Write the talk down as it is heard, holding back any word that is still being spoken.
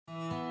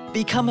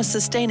Become a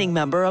sustaining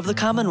member of the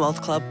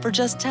Commonwealth Club for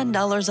just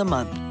 $10 a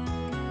month.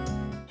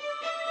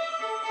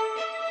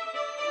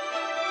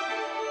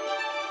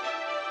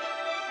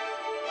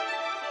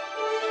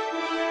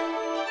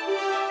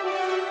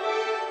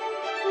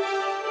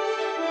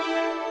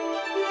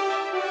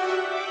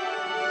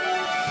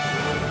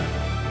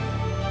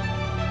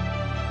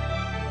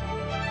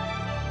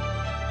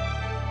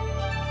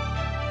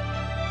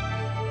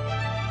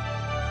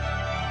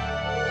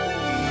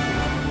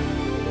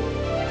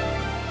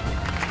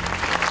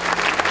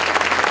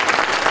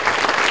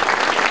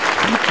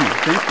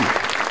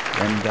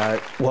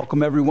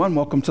 Welcome, everyone.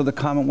 Welcome to the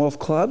Commonwealth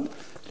Club.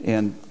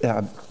 And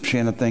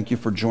Shannon, thank you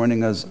for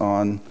joining us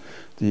on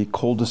the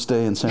coldest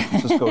day in San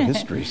Francisco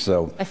history.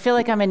 So I feel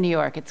like I'm in New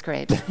York. It's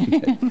great.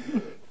 Okay.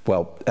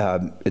 Well,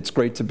 it's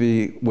great to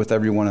be with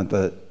everyone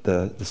at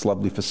this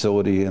lovely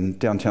facility in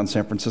downtown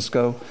San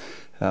Francisco.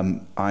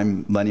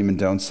 I'm Lenny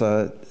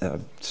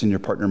Mendonca, Senior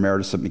Partner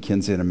Emeritus at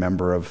McKinsey and a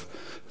member of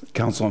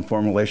Council on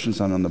Foreign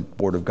Relations and on the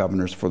Board of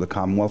Governors for the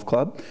Commonwealth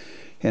Club.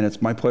 And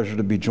it's my pleasure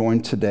to be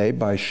joined today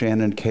by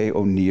Shannon K.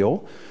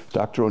 O'Neill.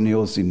 Dr.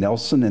 O'Neill is the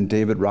Nelson and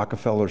David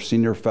Rockefeller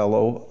Senior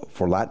Fellow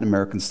for Latin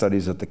American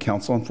Studies at the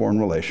Council on Foreign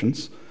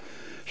Relations.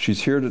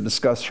 She's here to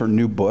discuss her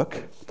new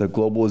book, The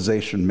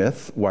Globalization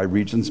Myth, Why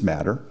Regions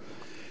Matter.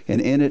 And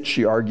in it,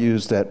 she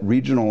argues that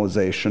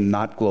regionalization,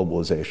 not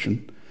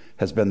globalization,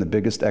 has been the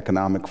biggest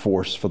economic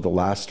force for the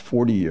last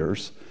 40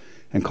 years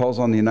and calls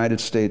on the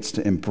United States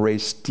to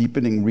embrace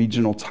deepening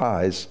regional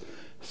ties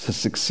to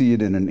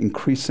succeed in an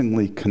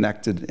increasingly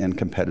connected and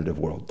competitive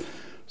world.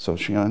 So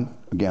Shannon,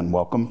 again,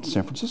 welcome to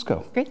San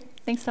Francisco. Great,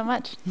 thanks so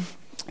much.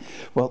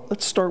 Well,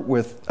 let's start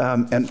with,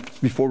 and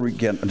before we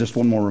get, just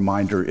one more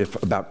reminder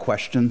about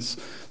questions,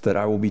 that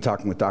I will be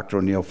talking with Dr.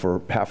 O'Neill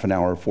for half an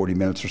hour, 40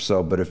 minutes or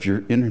so, but if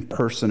you're in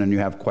person and you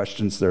have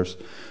questions, there's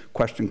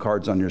question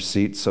cards on your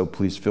seat, so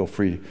please feel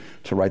free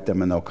to write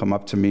them and they'll come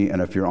up to me,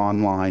 and if you're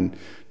online,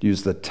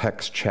 use the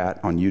text chat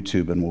on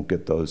YouTube and we'll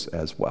get those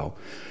as well.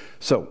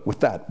 So with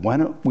that, why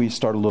don't we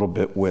start a little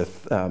bit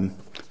with,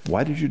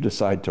 why did you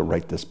decide to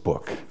write this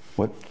book?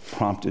 What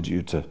prompted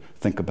you to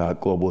think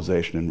about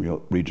globalization and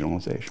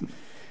regionalization?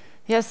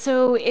 Yeah,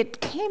 so it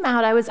came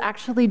out, I was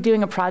actually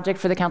doing a project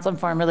for the Council on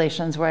Foreign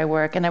Relations where I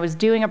work, and I was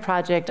doing a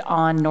project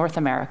on North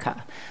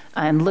America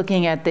and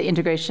looking at the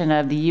integration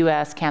of the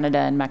US, Canada,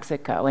 and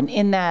Mexico. And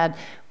in that,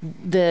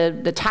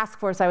 the task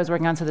force I was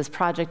working on, so this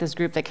project, this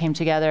group that came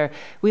together,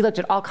 we looked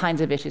at all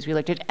kinds of issues. We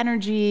looked at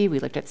energy, we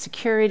looked at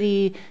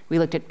security, we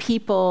looked at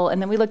people,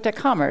 and then we looked at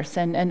commerce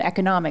and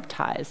economic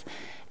ties.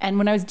 And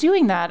when I was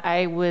doing that,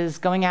 I was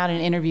going out and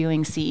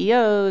interviewing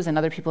CEOs and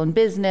other people in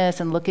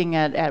business and looking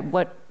at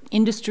what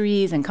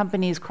industries and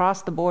companies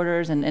crossed the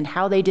borders and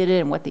how they did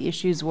it and what the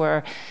issues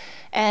were.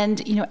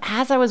 And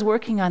as I was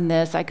working on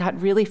this, I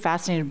got really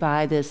fascinated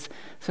by this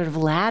sort of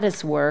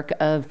lattice work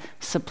of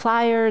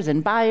suppliers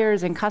and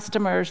buyers and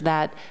customers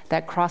that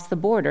cross the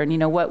border.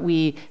 And what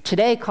we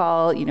today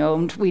call,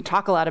 we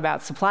talk a lot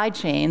about supply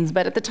chains,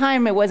 but at the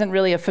time it wasn't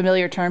really a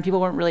familiar term.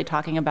 People weren't really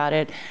talking about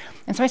it.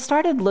 And so I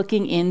started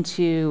looking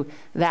into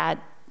that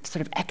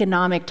sort of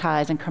economic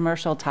ties and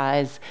commercial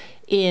ties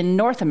in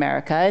North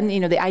America. And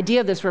the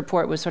idea of this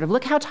report was sort of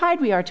look how tied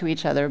we are to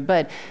each other.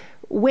 But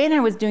when I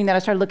was doing that, I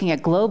started looking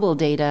at global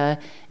data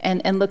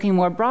and looking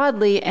more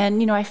broadly.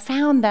 And I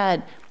found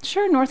that,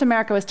 sure, North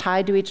America was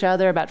tied to each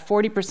other. About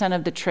 40%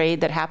 of the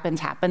trade that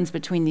happens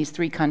between these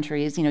three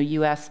countries,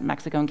 US,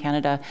 Mexico, and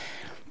Canada.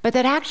 But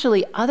that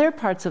actually other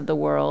parts of the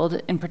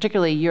world, and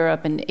particularly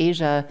Europe and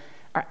Asia,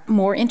 are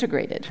more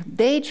integrated.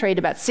 They trade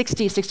about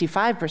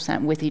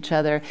 65% with each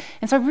other.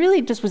 And so I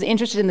really just was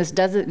interested in this,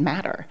 does it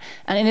matter?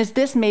 And is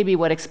this maybe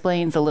what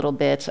explains a little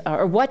bit,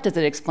 or what does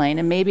it explain?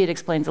 And maybe it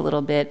explains a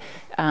little bit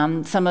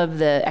some of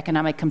the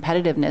economic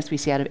competitiveness we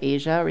see out of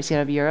Asia, or we see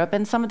out of Europe,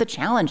 and some of the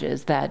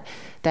challenges that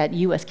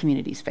US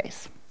communities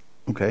face.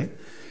 Okay.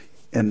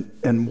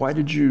 And why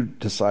did you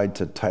decide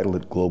to title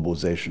it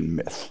Globalization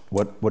Myth?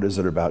 What is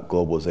it about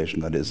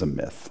globalization that is a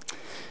myth?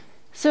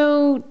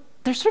 So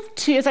there's sort of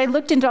two, as I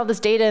looked into all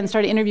this data and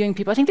started interviewing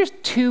people, I think there's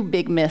two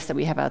big myths that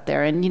we have out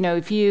there. And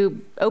if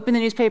you open the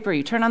newspaper,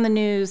 you turn on the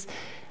news,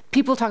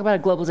 people talk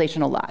about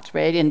globalization a lot,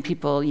 right? And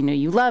people,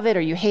 you love it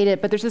or you hate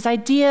it, but there's this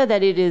idea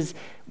that it is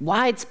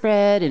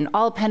widespread and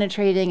all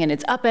penetrating and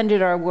it's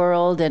upended our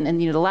world. And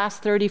the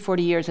last 30,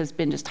 40 years has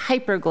been just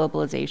hyper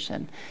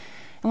globalization.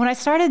 And when I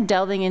started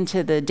delving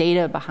into the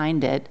data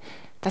behind it,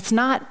 that's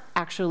not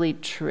actually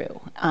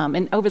true.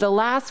 And over the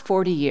last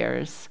 40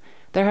 years,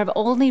 there have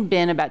only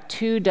been about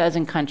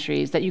 24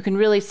 countries that you can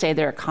really say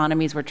their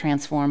economies were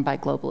transformed by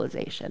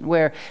globalization,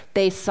 where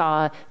they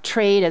saw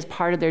trade as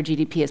part of their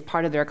GDP, as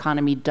part of their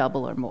economy,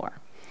 double or more.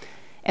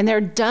 And there are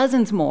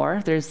dozens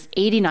more, there's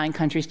 89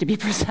 countries to be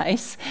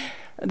precise,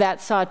 that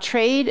saw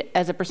trade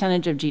as a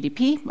percentage of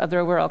GDP, of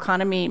their overall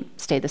economy,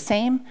 stay the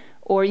same,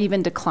 or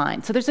even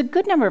decline. So there's a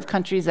good number of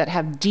countries that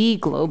have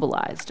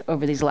de-globalized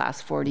over these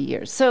last 40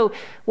 years. So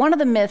one of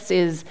the myths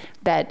is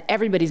that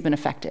everybody's been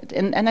affected.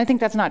 And I think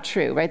that's not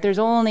true, right? There's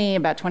only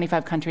about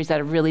 25 countries that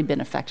have really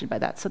been affected by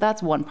that. So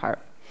that's one part.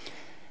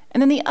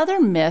 And then the other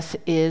myth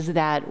is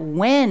that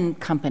when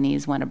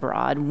companies went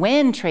abroad,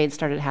 when trade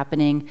started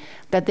happening,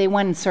 that they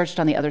went and searched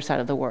on the other side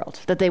of the world,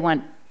 that they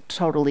went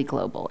totally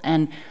global.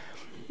 And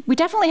we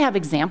definitely have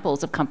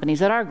examples of companies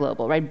that are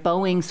global, right?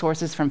 Boeing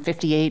sources from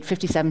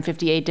 57,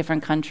 58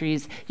 different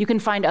countries. You can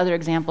find other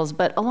examples,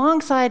 but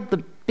alongside the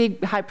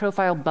big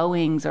high-profile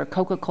Boeings or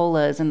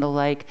Coca-Colas and the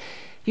like,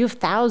 you have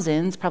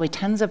thousands, probably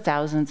tens of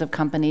thousands of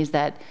companies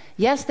that,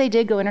 yes, they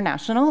did go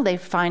international. They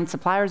find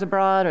suppliers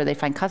abroad or they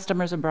find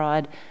customers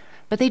abroad,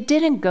 but they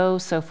didn't go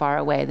so far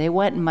away. They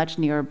went much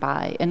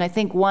nearby. And I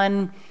think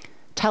one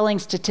telling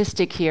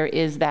statistic here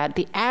is that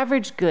the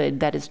average good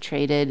that is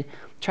traded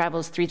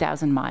travels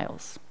 3,000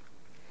 miles.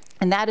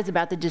 And that is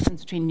about the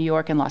distance between New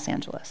York and Los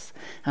Angeles,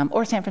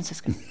 or San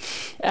Francisco.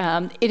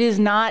 It does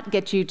not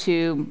get you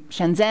to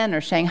Shenzhen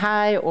or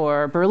Shanghai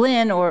or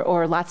Berlin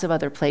or lots of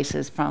other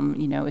places from,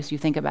 as you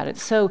think about it.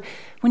 So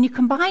when you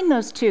combine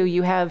those two,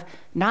 you have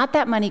not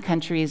that many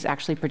countries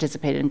actually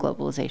participated in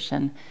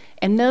globalization.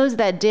 And those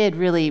that did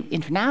really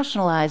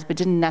internationalize, but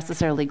didn't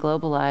necessarily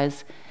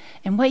globalize.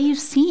 And what you've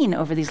seen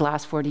over these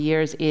last 40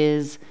 years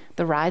is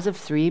the rise of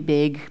three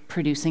big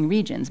producing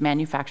regions,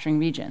 manufacturing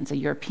regions, a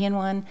European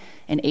one,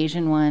 an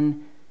Asian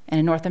one, and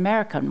a North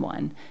American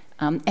one.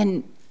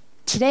 And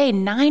today,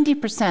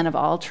 90% of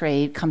all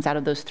trade comes out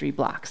of those three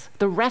blocks.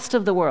 The rest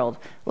of the world,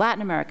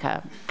 Latin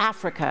America,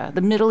 Africa,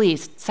 the Middle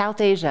East, South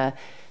Asia,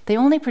 they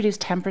only produce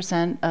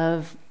 10%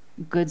 of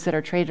goods that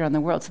are traded around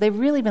the world. So they've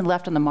really been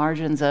left on the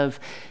margins of,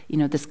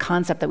 this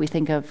concept that we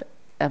think of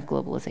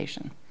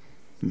globalization.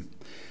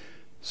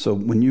 So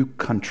when you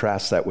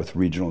contrast that with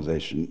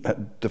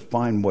regionalization,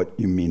 define what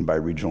you mean by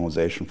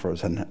regionalization for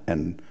us,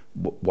 and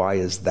why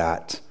is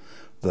that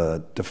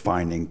the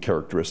defining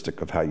characteristic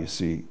of how you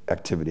see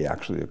activity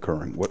actually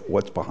occurring?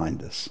 What's behind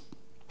this?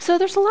 So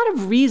there's a lot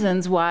of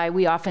reasons why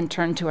we often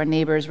turn to our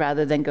neighbors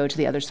rather than go to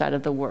the other side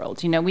of the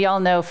world. We all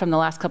know from the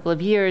last couple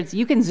of years,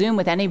 you can Zoom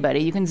with anybody.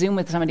 You can Zoom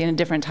with somebody in a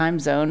different time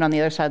zone on the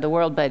other side of the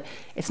world, but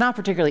it's not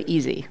particularly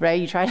easy, right?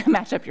 You try to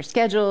match up your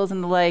schedules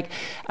and the like.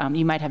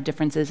 You might have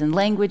differences in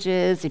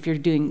languages. If you're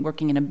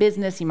working in a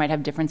business, you might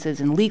have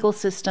differences in legal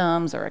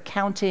systems or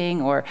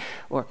accounting or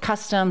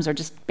customs or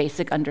just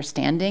basic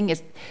understanding.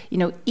 It's,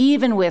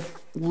 even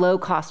with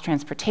low-cost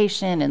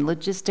transportation and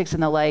logistics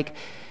and the like,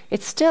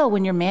 it's still,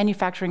 when you're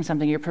manufacturing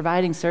something, you're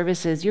providing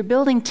services, you're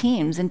building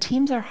teams, and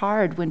teams are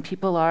hard when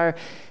people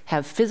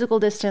have physical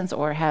distance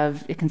or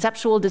have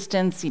conceptual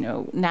distance,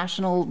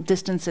 national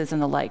distances and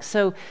the like.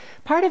 So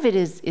part of it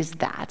is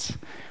that.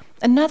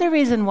 Another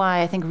reason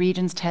why I think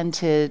regions tend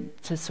to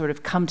sort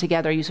of come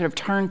together, you sort of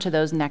turn to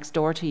those next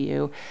door to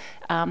you,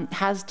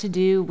 has to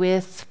do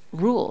with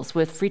rules,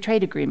 with free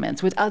trade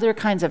agreements, with other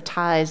kinds of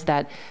ties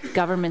that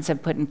governments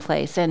have put in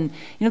place. And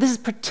this is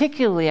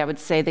particularly, I would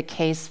say, the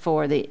case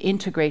for the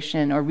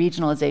integration or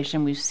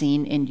regionalization we've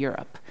seen in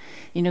Europe.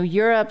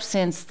 Europe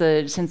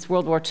since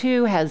World War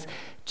II has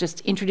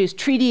just introduced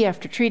treaty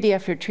after treaty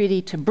after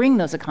treaty to bring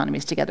those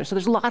economies together. So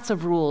there's lots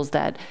of rules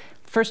that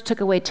first took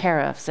away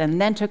tariffs and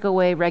then took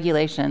away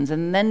regulations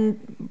and then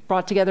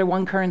brought together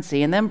one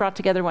currency and then brought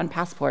together one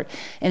passport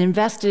and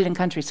invested in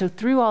countries. So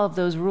through all of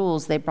those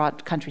rules, they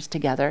brought countries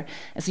together.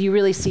 And so you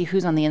really see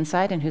who's on the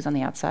inside and who's on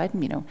the outside.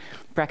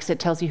 Brexit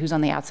tells you who's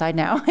on the outside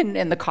now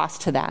and the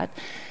cost to that.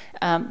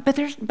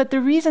 But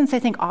the reasons I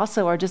think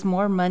also are just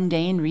more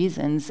mundane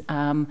reasons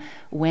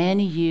when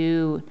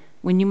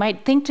you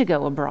might think to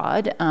go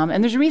abroad,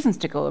 and there's reasons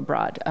to go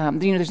abroad.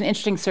 There's an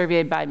interesting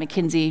survey by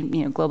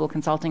McKinsey, global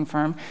consulting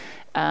firm,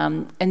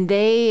 and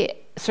they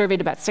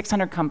surveyed about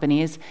 600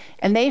 companies,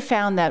 and they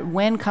found that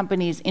when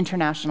companies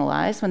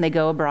internationalize, when they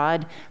go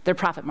abroad, their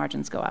profit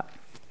margins go up.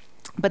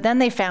 But then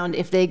they found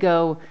if they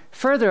go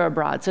further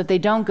abroad, so if they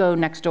don't go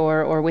next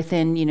door or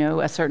within,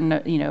 a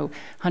certain,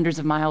 hundreds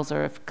of miles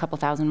or a couple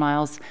thousand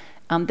miles,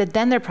 that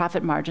then their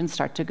profit margins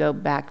start to go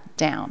back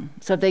down.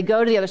 So if they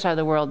go to the other side of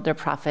the world, their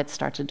profits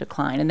start to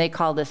decline. And they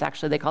call it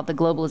the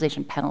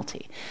globalization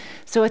penalty.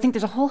 So I think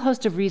there's a whole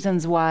host of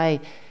reasons why,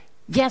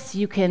 yes,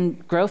 you can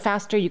grow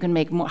faster, you can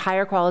make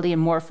higher quality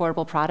and more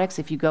affordable products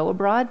if you go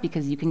abroad,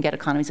 because you can get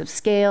economies of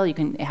scale, you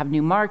can have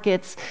new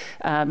markets,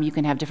 you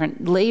can have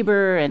different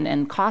labor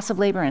and costs of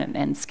labor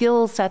and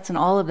skill sets and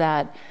all of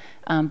that.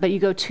 But you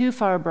go too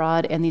far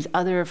abroad and these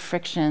other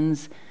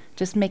frictions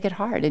just make it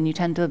hard, and you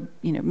tend to,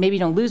 maybe you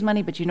don't lose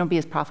money, but you don't be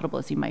as profitable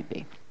as you might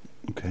be.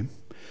 Okay.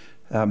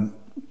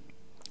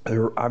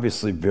 There are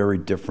obviously very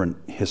different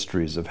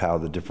histories of how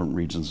the different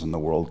regions in the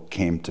world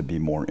came to be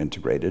more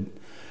integrated.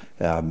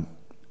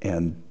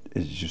 And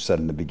as you said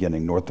in the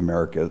beginning, North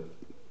America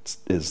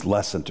is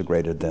less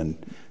integrated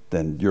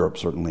than Europe,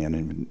 certainly,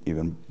 and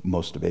even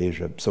most of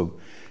Asia. So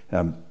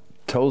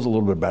tell us a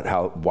little bit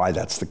about why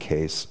that's the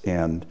case,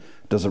 and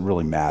does it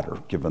really matter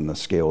given the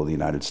scale of the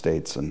United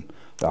States and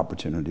the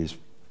opportunities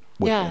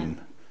within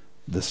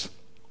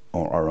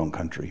our own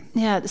country?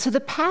 Yeah, so the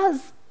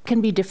paths can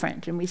be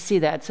different, and we see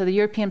that. So the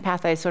European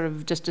path I sort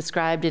of just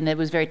described, and it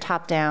was very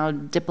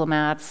top-down,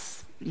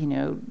 diplomats,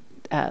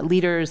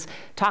 leaders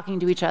talking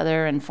to each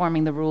other and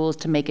forming the rules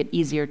to make it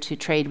easier to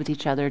trade with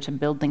each other, to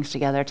build things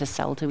together, to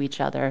sell to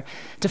each other,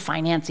 to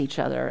finance each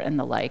other, and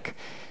the like.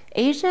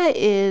 Asia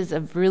is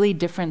a really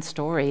different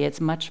story. It's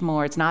much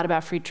more, it's not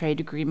about free trade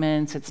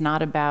agreements. It's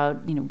not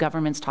about,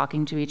 governments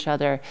talking to each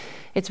other.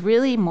 It's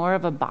really more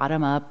of a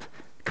bottom-up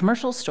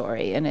commercial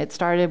story. And it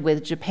started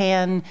with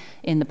Japan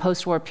in the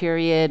post-war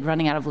period,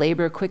 running out of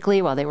labor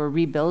quickly while they were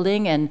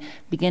rebuilding and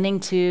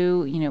beginning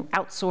to,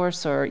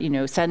 outsource or,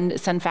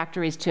 send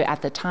factories to,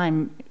 at the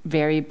time,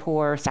 very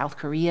poor South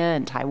Korea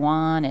and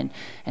Taiwan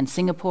and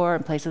Singapore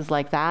and places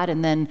like that.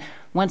 And then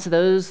once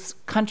those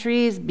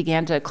countries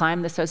began to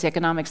climb the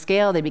socioeconomic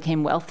scale, they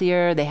became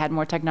wealthier, they had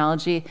more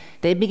technology,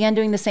 they began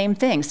doing the same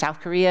thing. South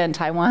Korea and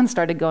Taiwan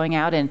started going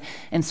out and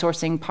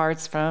sourcing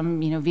parts from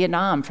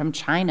Vietnam, from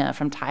China,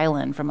 from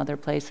Thailand, from other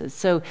places.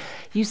 So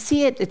you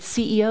see it's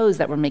CEOs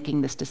that were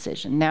making this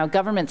decision. Now,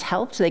 governments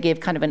helped. They gave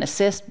kind of an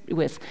assist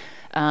with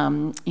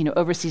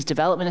overseas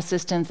development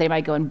assistance. They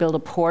might go and build a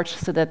port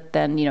so that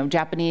then, the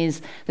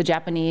Japanese,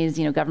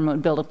 government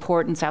would build a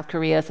port in South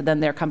Korea so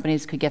then their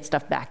companies could get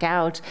stuff back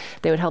out.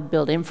 They would help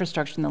build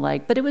infrastructure and the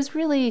like. But it was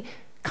really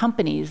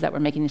companies that were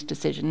making this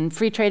decision. And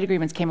free trade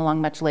agreements came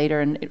along much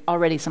later, and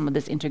already some of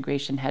this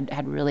integration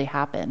had really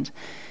happened.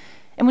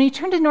 And when you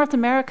turn to North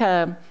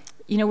America,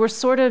 we're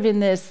sort of in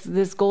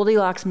this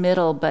Goldilocks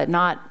middle, but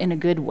not in a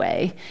good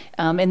way,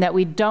 in that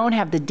we don't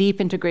have the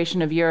deep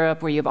integration of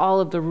Europe where you have all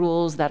of the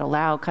rules that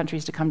allow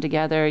countries to come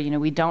together.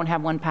 We don't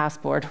have one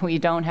passport. We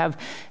don't have,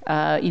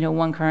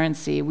 one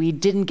currency. We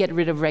didn't get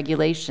rid of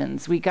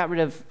regulations. We got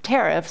rid of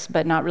tariffs,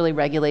 but not really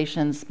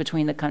regulations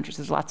between the countries.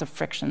 There's lots of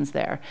frictions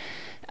there.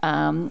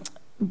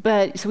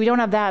 So we don't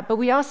have that, but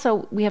we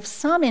have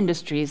some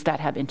industries that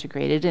have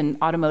integrated, and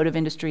automotive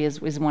industry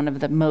is one of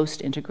the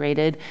most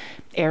integrated.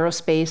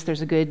 Aerospace,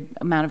 there's a good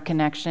amount of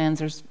connections.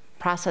 There's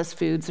processed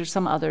foods, there's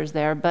some others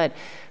there, but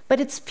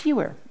it's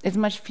fewer. It's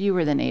much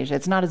fewer than Asia.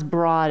 It's not as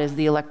broad as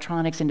the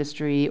electronics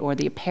industry or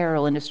the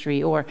apparel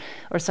industry or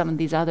some of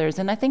these others.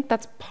 And I think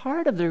that's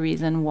part of the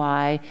reason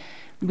why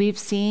we've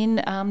seen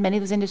many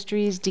of those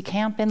industries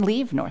decamp and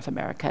leave North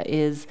America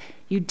is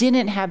you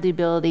didn't have the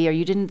ability or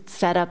you didn't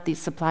set up these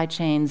supply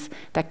chains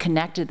that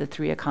connected the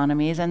three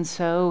economies. And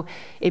so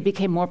it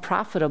became more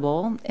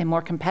profitable and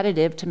more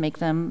competitive to make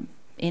them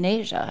in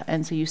Asia.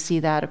 And so you see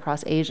that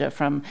across Asia,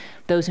 from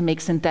those who make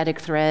synthetic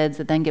threads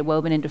that then get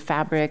woven into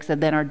fabrics that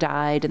then are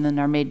dyed and then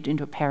are made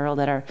into apparel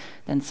that are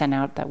then sent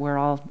out that we're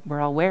all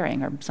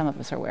wearing, or some of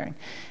us are wearing.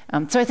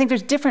 So I think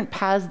there's different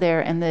paths there,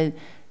 and the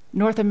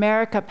North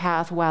America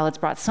path, while it's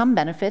brought some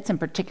benefits in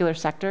particular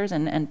sectors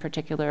and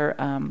particular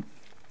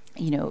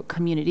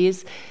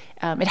communities,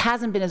 it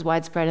hasn't been as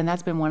widespread, and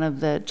that's been one of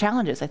the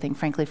challenges, I think,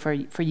 frankly, for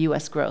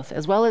U.S. growth,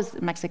 as well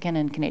as Mexican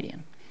and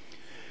Canadian.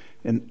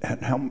 And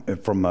how,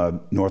 from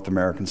a North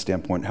American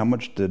standpoint, how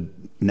much did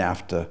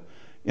NAFTA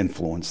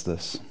influence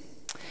this?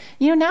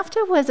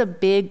 NAFTA was a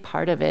big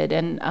part of it,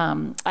 and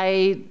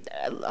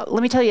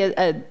let me tell you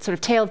a sort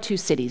of tale of two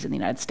cities in the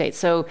United States.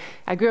 So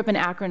I grew up in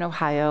Akron,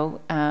 Ohio,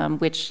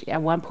 which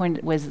at one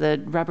point was the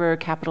rubber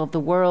capital of the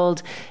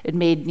world. It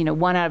made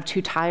 1 out of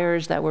 2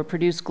 tires that were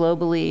produced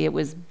globally. It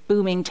was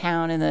booming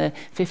town in the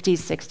 50s,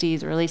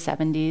 60s, early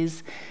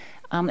 70s.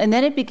 And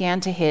then it began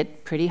to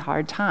hit pretty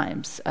hard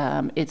times.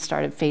 It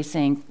started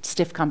facing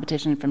stiff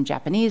competition from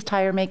Japanese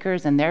tire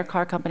makers and their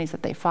car companies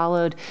that they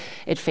followed.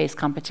 It faced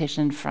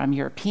competition from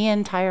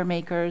European tire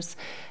makers.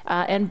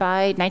 And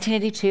by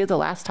 1982, the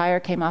last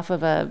tire came off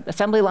of an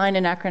assembly line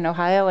in Akron,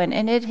 Ohio,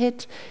 and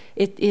it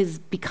is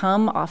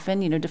become often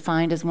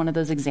defined as one of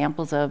those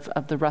examples of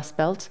the Rust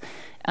Belt.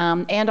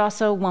 And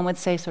also, one would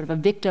say, sort of a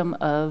victim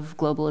of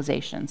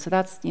globalization. So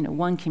that's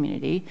one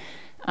community.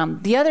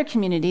 The other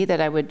community that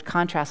I would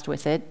contrast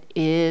with it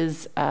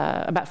is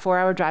about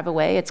 4-hour drive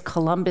away. It's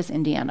Columbus,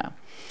 Indiana.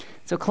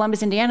 So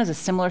Columbus, Indiana is a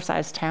similar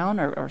sized town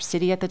or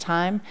city at the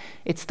time.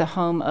 It's the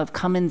home of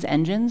Cummins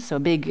engines, so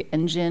big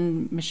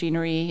engine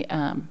machinery,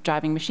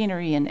 driving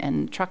machinery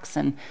and trucks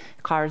and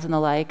cars and the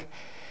like.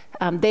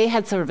 They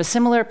had sort of a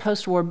similar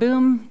post-war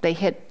boom. They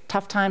hit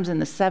tough times in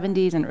the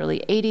 70s and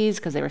early 80s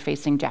because they were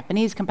facing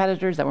Japanese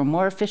competitors that were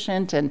more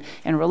efficient and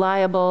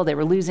reliable. They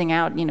were losing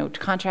out,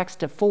 contracts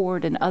to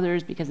Ford and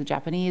others because of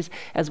Japanese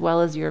as well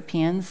as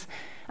Europeans.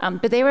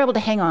 But they were able to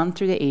hang on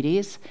through the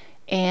 80s.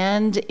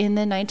 And in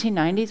the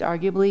 1990s,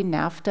 arguably,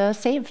 NAFTA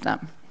saved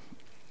them.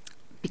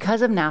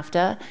 Because of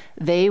NAFTA,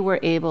 they were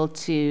able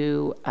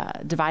to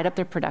divide up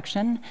their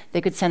production.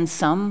 They could send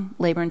some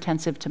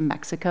labor-intensive to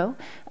Mexico,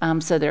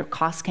 so their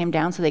costs came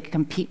down so they could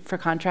compete for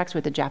contracts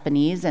with the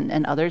Japanese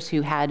and others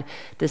who had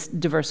this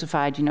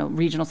diversified,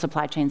 regional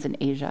supply chains in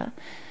Asia.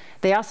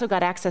 They also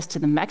got access to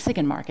the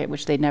Mexican market,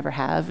 which they'd never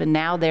have, and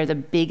now they're the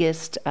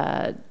biggest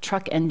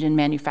truck engine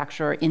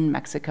manufacturer in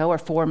Mexico, or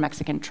for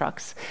Mexican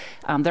trucks.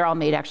 They're all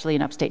made actually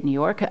in upstate New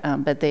York,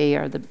 but they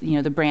are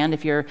the brand.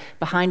 If you're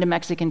behind a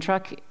Mexican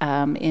truck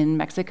in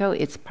Mexico,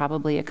 it's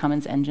probably a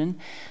Cummins engine.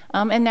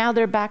 And now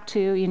they're back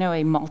to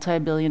a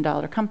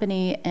multi-billion-dollar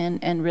company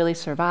and really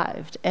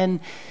survived. And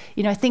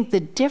I think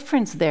the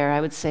difference there,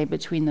 I would say,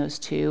 between those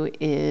two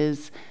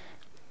is,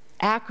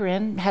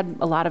 Akron had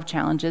a lot of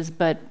challenges,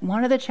 but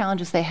one of the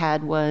challenges they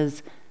had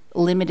was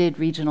limited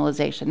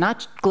regionalization,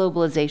 not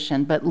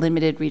globalization, but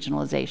limited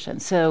regionalization.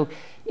 So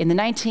in the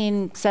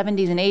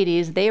 1970s and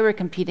 80s, they were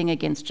competing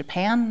against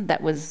Japan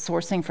that was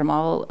sourcing from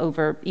all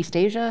over East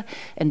Asia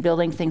and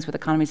building things with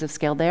economies of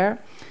scale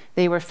there.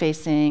 They were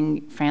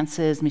facing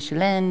France's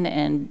Michelin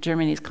and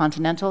Germany's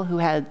Continental, who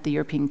had the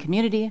European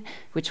Community,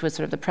 which was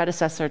sort of the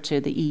predecessor to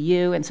the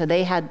EU. And so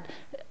they had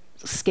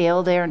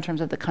scale there in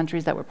terms of the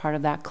countries that were part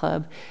of that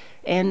club.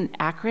 And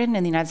Akron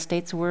and the United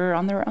States were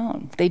on their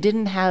own. They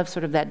didn't have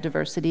sort of that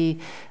diversity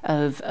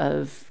of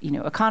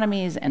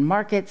economies and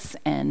markets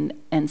and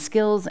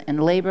skills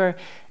and labor,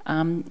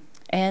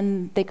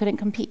 and they couldn't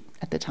compete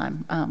at the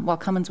time, while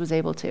Cummins was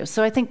able to.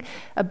 So I think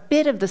a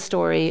bit of the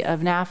story of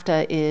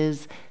NAFTA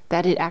is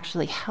that it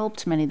actually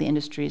helped many of the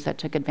industries that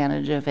took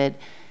advantage of it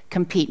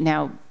compete.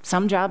 Now,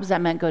 some jobs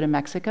that meant go to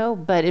Mexico,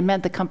 but it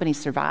meant the company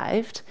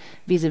survived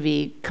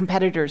vis-a-vis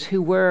competitors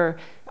who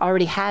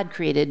already had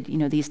created,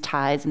 these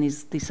ties and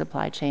these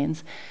supply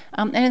chains.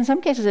 And in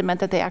some cases, it meant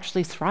that they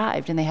actually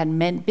thrived and they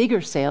had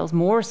bigger sales,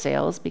 more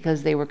sales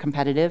because they were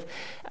competitive.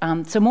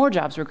 So more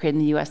jobs were created in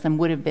the U.S. than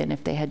would have been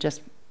if they had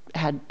just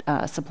had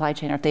a supply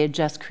chain or if they had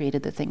just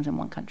created the things in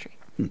one country.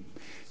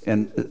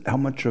 And how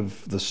much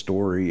of the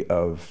story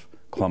of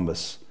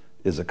Columbus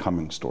is a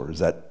Cummins story? Is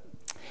that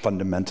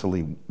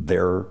fundamentally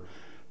their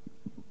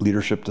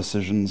leadership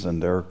decisions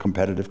and their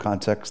competitive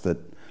context that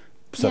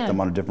set them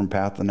on a different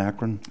path than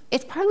Akron?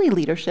 It's partly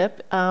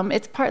leadership. I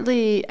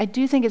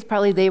do think it's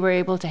partly they were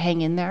able to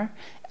hang in there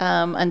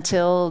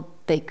until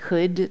they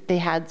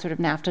had sort of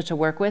NAFTA to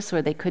work with,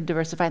 so they could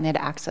diversify and they had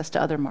access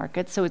to other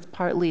markets. So it's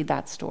partly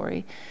that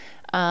story.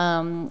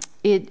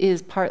 It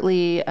is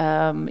partly,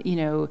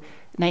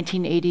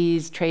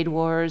 1980s trade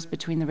wars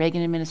between the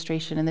Reagan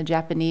administration and the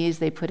Japanese.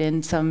 They put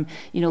in some,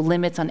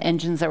 limits on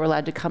engines that were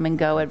allowed to come and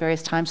go at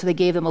various times. So they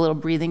gave them a little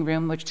breathing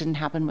room, which didn't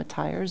happen with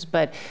tires.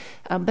 But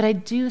I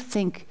do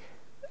think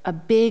a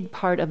big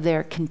part of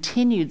their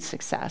continued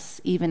success,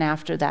 even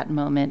after that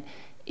moment,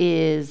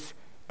 is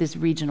this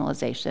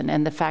regionalization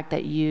and the fact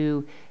that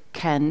you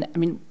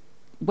can,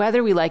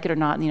 whether we like it or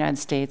not in the United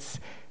States,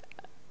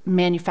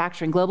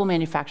 global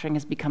manufacturing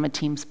has become a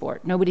team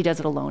sport. Nobody does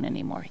it alone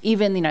anymore.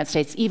 Even the United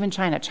States, even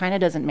China. China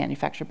doesn't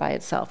manufacture by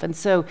itself. And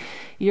so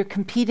you're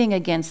competing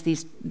against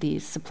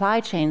these supply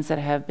chains that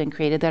have been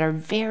created that are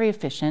very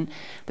efficient,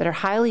 that are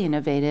highly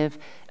innovative,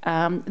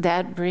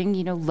 that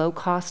bring,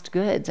 low-cost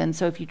goods. And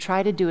so if you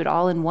try to do it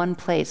all in one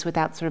place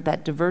without sort of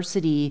that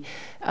diversity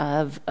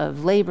of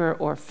labor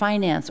or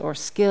finance or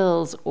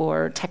skills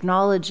or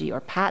technology or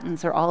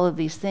patents or all of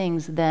these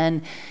things,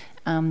 then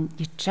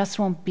you just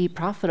won't be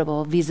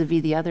profitable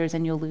vis-a-vis the others,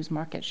 and you'll lose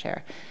market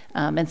share.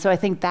 And so I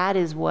think that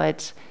is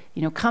what,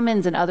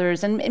 Cummins and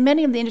others, and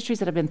many of the industries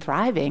that have been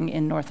thriving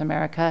in North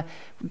America,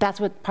 that's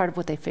part of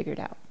what they figured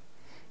out.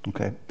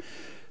 Okay.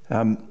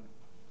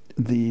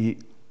 The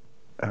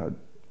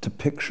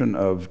depiction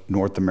of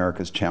North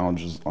America's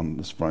challenges on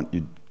this front,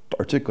 you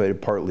articulated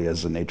partly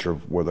as the nature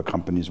of where the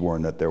companies were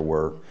and that there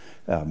were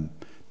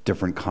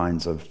different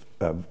kinds of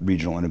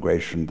regional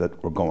integration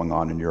that were going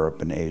on in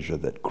Europe and Asia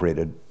that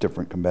created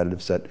different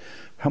competitive set.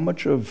 How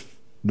much of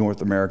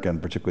North America, and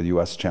particularly the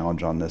U.S.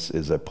 challenge on this,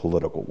 is a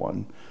political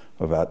one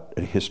about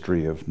a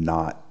history of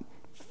not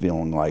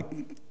feeling like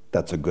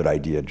that's a good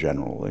idea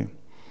generally?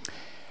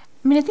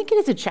 I think it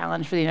is a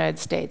challenge for the United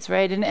States,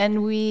 right?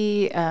 And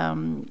we,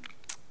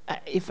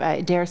 if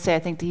I dare say, I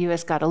think the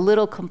U.S. got a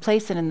little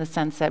complacent in the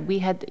sense that we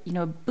had,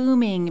 a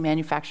booming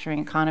manufacturing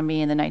economy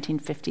in the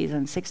 1950s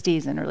and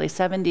 60s and early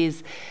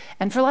 70s.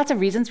 And for lots of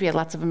reasons, we had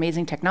lots of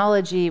amazing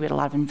technology. We had a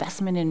lot of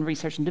investment in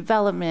research and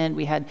development.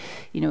 We had,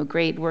 a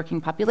great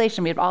working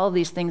population. We had all of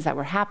these things that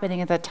were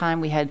happening at that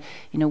time. We had,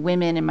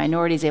 women and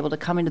minorities able to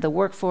come into the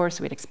workforce.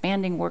 We had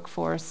expanding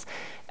workforce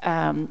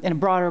and a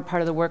broader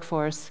part of the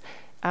workforce.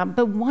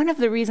 But one of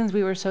the reasons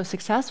we were so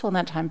successful in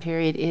that time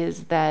period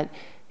is that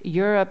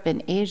Europe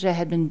and Asia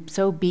had been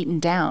so beaten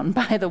down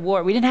by the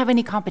war. We didn't have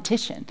any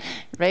competition,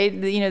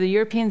 right? The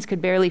Europeans could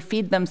barely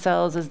feed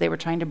themselves as they were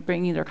trying to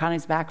bring their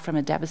economies back from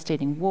a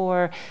devastating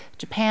war.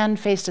 Japan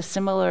faced a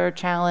similar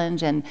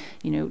challenge, and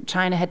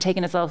China had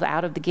taken itself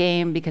out of the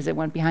game because it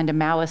went behind a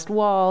Maoist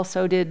wall.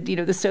 So did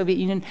the Soviet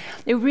Union.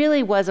 It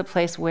really was a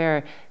place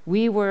where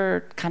we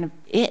were kind of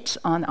it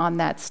on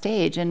that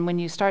stage. And when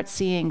you start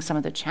seeing some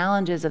of the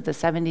challenges of the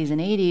 70s and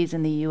 80s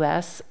in the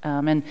U.S.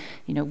 And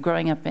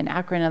growing up in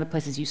Akron and other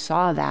places, you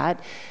saw that.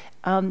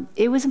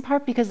 It was in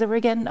part because there were,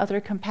 again,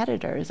 other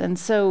competitors. And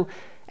so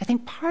I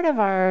think part of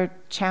our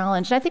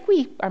challenge, and I think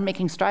we are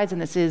making strides in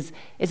this, is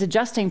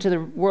adjusting to the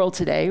world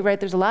today, right?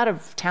 There's a lot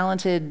of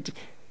talented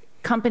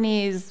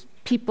companies,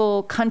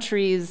 people,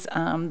 countries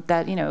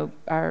that,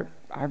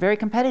 are very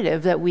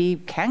competitive that we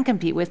can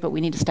compete with, but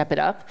we need to step it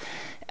up.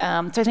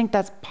 So I think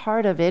that's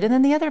part of it. And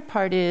then the other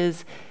part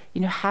is,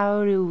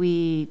 how do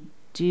we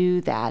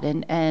do that?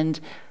 And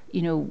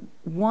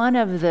one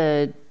of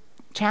the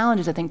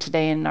challenges, I think,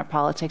 today in our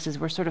politics is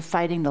we're sort of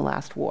fighting the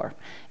last war,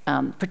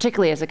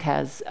 particularly as it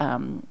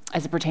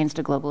pertains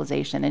to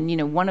globalization.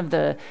 And one of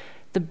the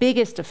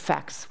biggest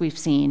effects we've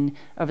seen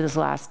over this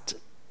last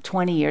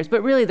 20 years,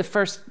 but really the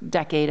first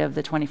decade of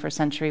the 21st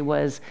century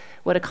was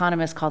what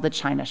economists call the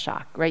China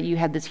shock, right? You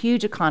had this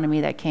huge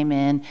economy that came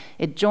in,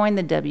 it joined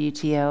the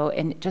WTO,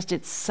 and just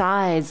its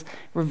size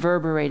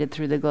reverberated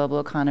through the global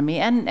economy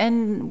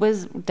and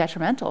was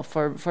detrimental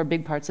for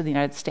big parts of the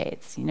United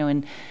States.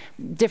 In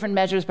different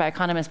measures by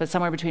economists, but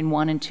somewhere between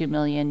 1 and 2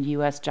 million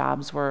US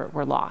jobs were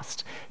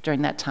lost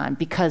during that time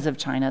because of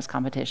China's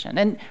competition,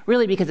 and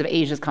really because of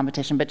Asia's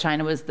competition, but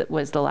China was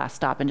the last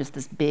stop in just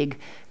this big,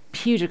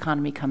 huge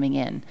economy coming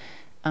in.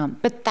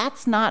 But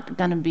that's not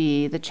going to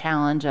be the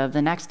challenge of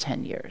the next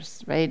 10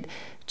 years, right?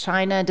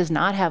 China does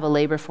not have a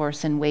labor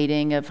force in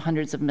waiting of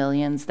hundreds of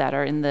millions that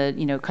are in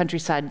the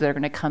countryside that are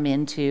going to come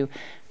into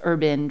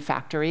urban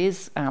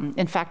factories.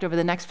 In fact, over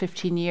the next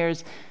 15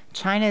 years,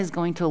 China is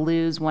going to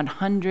lose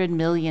 100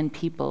 million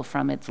people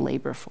from its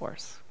labor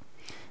force.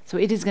 So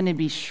it is going to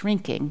be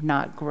shrinking,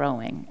 not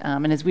growing.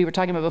 And as we were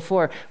talking about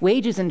before,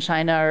 wages in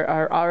China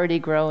are already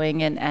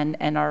growing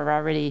and are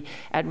already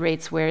at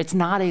rates where it's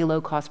not a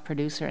low-cost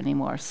producer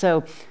anymore.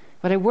 So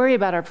what I worry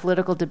about our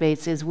political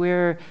debates is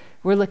we're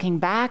looking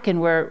back and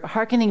we're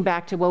hearkening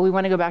back to, well, we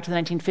want to go back to the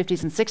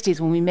 1950s and 60s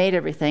when we made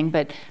everything,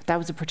 but that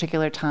was a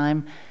particular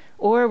time.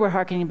 Or we're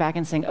hearkening back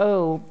and saying,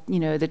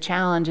 the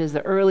challenge is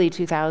the early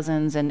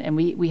 2000s, and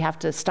we have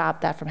to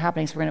stop that from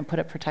happening, so we're going to put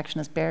up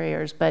protectionist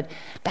barriers. But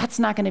that's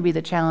not going to be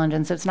the challenge,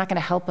 and so it's not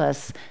going to help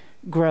us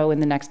grow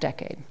in the next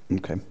decade.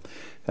 Okay.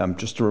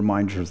 Just a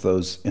reminder of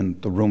those in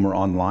the room or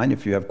online,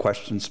 if you have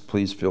questions,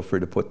 please feel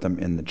free to put them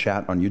in the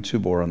chat on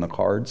YouTube or on the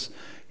cards,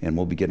 and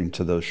we'll be getting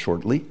to those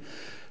shortly.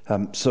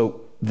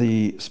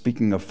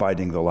 Speaking of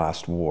fighting the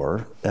last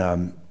war,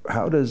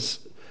 how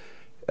does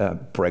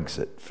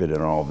Brexit fit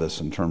in all of this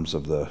in terms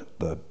of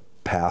the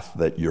path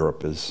that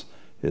Europe is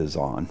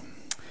on?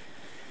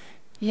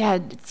 Yeah,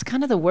 it's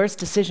kind of the worst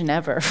decision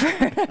ever for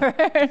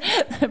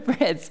the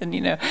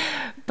Brits,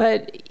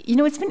 but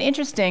it's been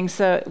interesting.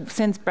 So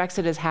since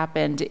Brexit has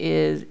happened,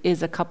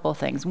 is a couple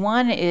things.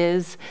 One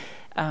is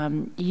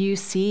you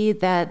see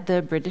that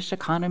the British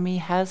economy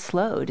has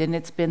slowed, and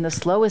it's been the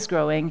slowest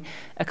growing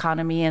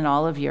economy in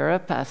all of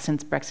Europe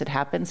since Brexit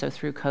happened. So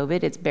through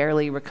COVID, it's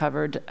barely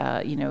recovered,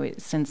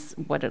 since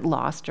what it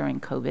lost during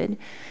COVID.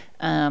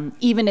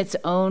 Even its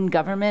own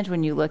government,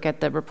 when you look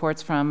at the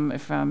reports from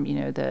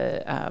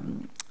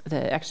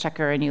the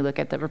Exchequer, and you look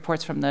at the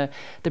reports from the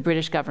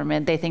British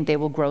government, they think they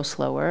will grow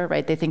slower,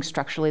 right? They think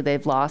structurally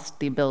they've lost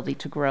the ability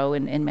to grow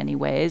in many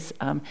ways.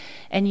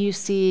 And you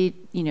see,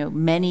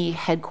 many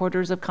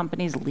headquarters of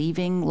companies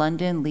leaving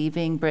London,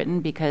 leaving Britain,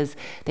 because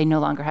they no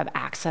longer have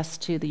access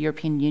to the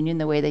European Union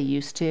the way they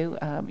used to.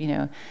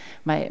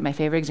 My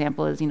favorite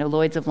example is,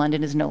 Lloyd's of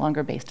London is no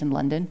longer based in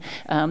London.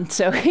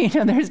 So,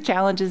 there's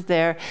challenges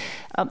there.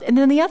 And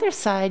then the other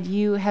side,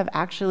 you have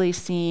actually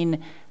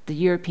seen the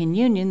European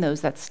Union,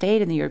 those that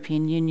stayed in the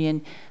European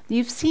Union,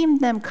 you've seen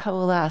them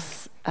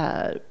coalesce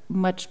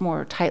much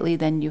more tightly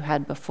than you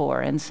had before.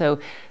 And so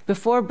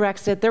before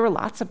Brexit, there were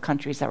lots of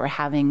countries that were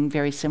having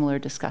very similar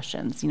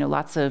discussions,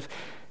 lots of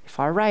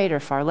far right or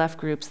far left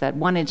groups that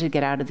wanted to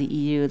get out of the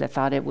EU, that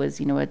thought it was,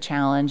 a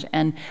challenge.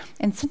 And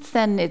since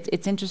then,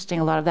 it's interesting,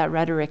 a lot of that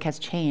rhetoric has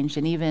changed.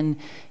 And even,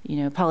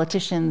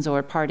 politicians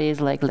or parties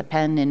like Le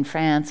Pen in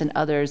France and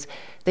others,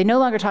 they no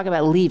longer talk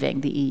about leaving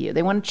the EU.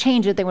 They want to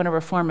change it, they want to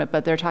reform it,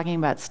 but they're talking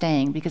about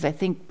staying, because I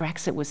think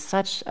Brexit was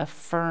such a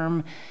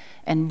firm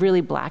and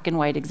really black and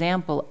white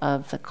example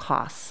of the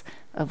costs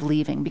of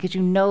leaving, because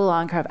you no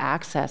longer have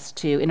access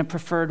to, in a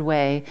preferred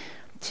way,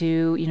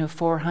 to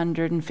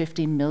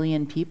 450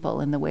 million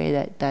people in the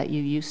way that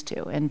you used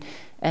to,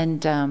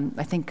 and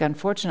I think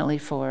unfortunately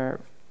for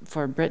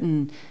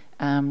Britain,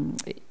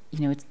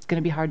 it's going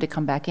to be hard to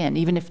come back in,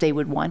 even if they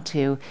would want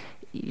to.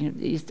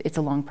 It's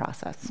a long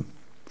process.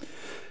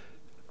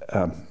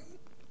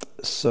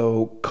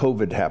 So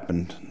COVID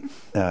happened,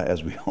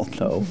 as we all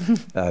know,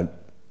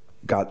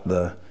 got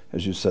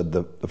as you said,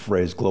 the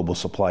phrase global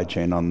supply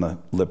chain on the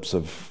lips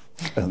of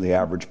the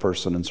average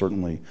person, and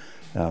certainly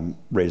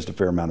raised a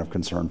fair amount of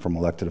concern from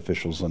elected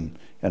officials and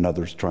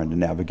others trying to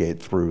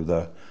navigate through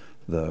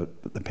the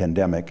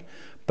pandemic.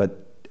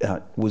 But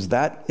was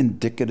that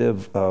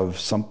indicative of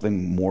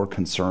something more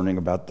concerning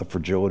about the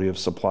fragility of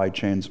supply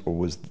chains, or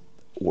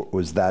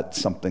was that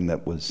something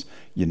that was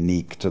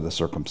unique to the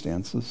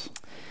circumstances?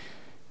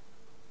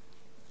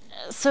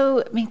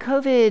 So,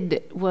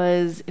 COVID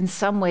was in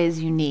some ways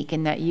unique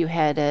in that you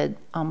had an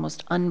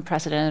almost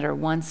unprecedented or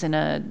once in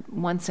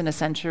a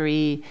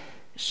century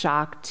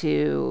shock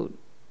to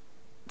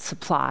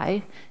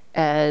supply,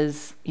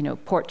 as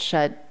ports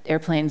shut,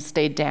 airplanes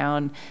stayed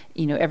down,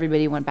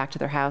 everybody went back to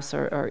their house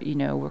or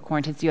were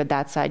quarantined. So you had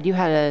that side. You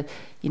had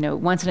a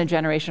once in a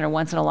generation or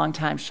once in a long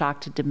time shock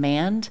to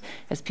demand,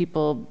 as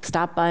people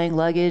stopped buying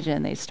luggage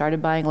and they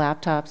started buying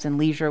laptops and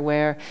leisure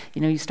wear.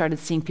 You started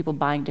seeing people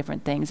buying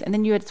different things. And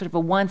then you had sort of a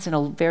once in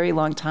a very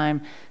long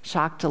time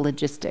shock to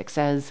logistics,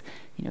 as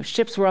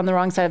ships were on the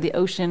wrong side of the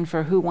ocean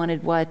for who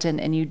wanted what,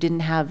 and you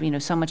didn't have,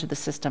 so much of the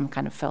system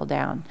kind of fell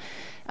down.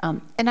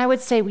 And I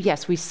would say,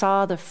 yes, we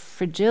saw the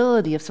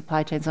fragility of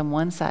supply chains on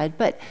one side,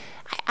 but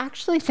I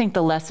actually think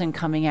the lesson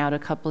coming out a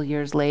couple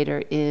years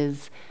later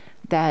is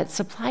that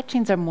supply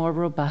chains are more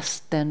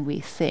robust than we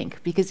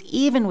think. Because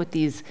even with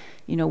these,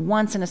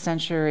 once in a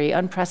century,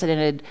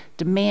 unprecedented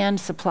demand,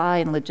 supply,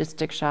 and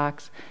logistic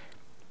shocks,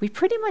 we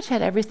pretty much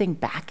had everything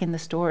back in the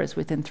stores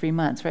within 3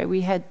 months, right?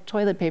 We had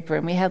toilet paper,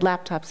 and we had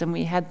laptops, and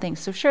we had things.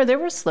 So sure, there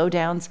were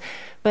slowdowns,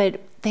 but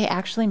they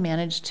actually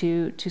managed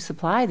to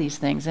supply these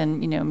things.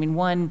 And,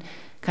 one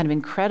kind of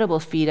incredible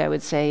feat, I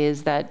would say,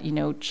 is that,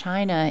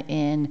 China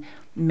in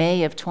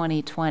May of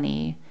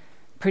 2020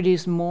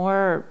 produced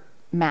more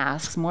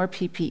masks, more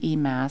PPE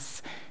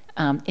masks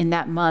in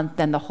that month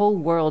than the whole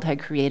world had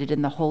created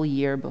in the whole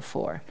year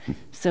before.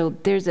 So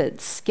there's a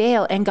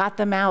scale, and got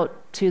them out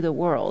to the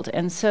world.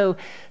 And so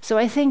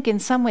I think in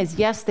some ways,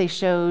 yes, they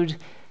showed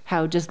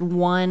how just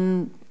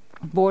one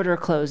border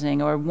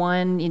closing or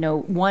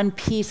one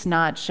piece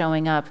not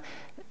showing up,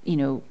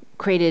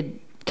 created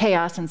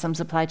chaos in some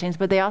supply chains,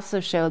 but they also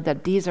showed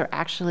that these are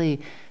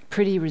actually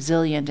pretty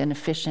resilient and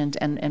efficient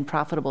and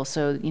profitable.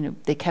 So,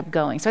 they kept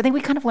going. So I think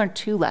we kind of learned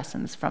two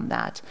lessons from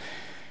that.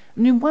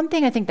 One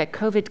thing I think that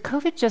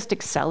COVID just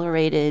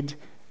accelerated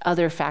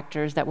other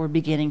factors that were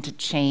beginning to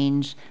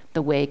change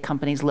the way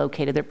companies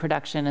located their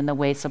production and the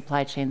way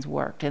supply chains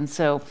worked. And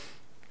so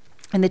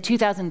in the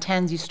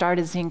 2010s, you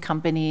started seeing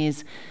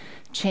companies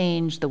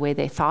change the way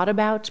they thought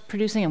about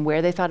producing and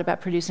where they thought about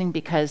producing,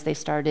 because they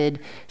started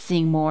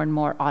seeing more and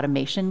more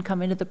automation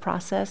come into the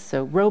process.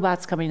 So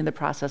robots coming into the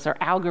process, or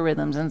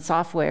algorithms and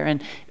software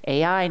and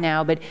AI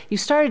now, but you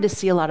started to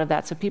see a lot of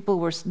that. So people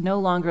were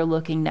no longer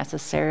looking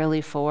necessarily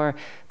for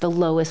the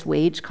lowest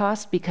wage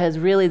cost, because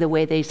really the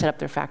way they set up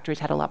their factories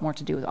had a lot more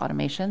to do with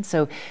automation.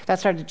 So that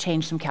started to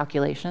change some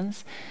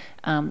calculations.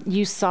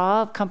 You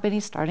saw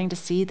companies starting to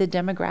see the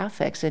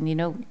demographics,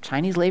 and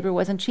Chinese labor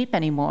wasn't cheap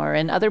anymore,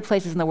 and other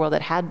places in the world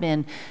that had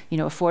been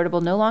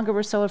affordable no longer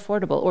were so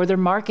affordable, or their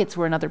markets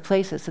were in other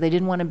places, so they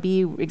didn't want to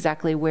be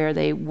exactly where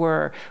they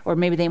were, or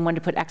maybe they wanted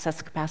to put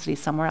excess capacity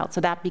somewhere else.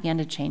 So that began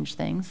to change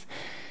things.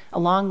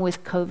 Along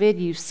with COVID,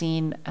 you've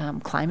seen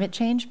climate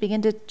change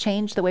begin to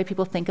change the way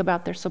people think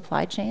about their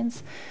supply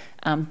chains.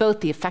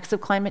 Both the effects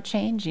of climate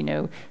change,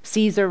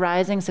 seas are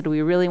rising, so do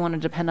we really want to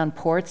depend on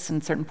ports,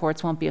 and certain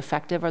ports won't be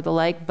effective or the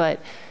like,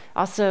 but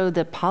also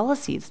the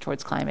policies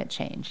towards climate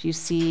change. You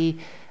see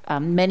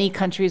many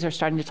countries are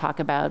starting to talk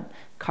about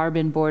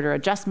carbon border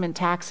adjustment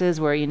taxes,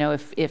 where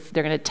if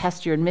they're going to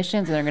test your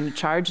emissions and they're going to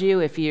charge you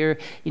if you're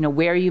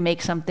where you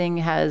make something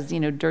has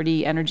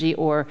dirty energy,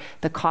 or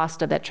the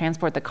cost of that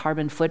transport, the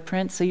carbon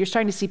footprint. So you're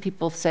starting to see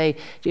people say,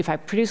 if I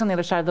produce on the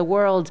other side of the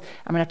world,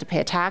 I'm going to have to pay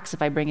a tax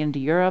if I bring it into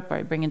Europe or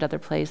I bring it into other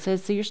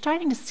places. So you're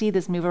starting to see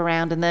this move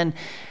around. And then,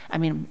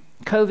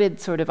 COVID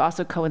sort of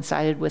also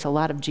coincided with a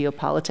lot of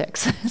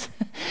geopolitics.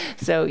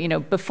 So,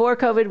 before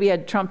COVID, we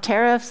had Trump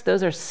tariffs.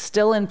 Those are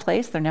still in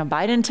place. They're now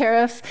Biden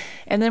tariffs.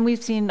 And then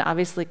we've seen,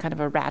 obviously, kind of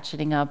a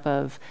ratcheting up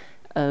of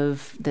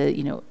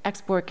the,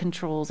 export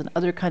controls and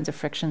other kinds of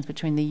frictions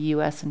between the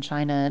U.S. and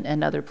China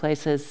and other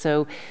places.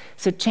 So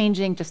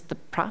changing just the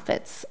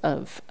profits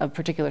of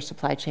particular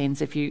supply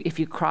chains if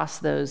you cross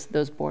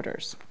those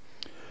borders.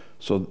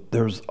 So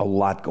there's a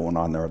lot going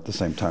on there at the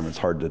same time. It's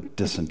hard to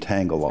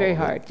disentangle all of it. Very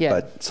hard, yeah.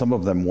 But some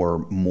of them were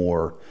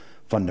more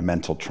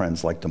fundamental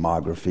trends, like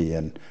demography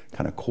and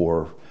kind of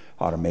core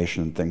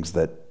automation and things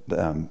that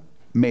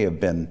may have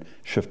been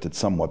shifted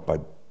somewhat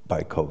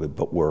by COVID,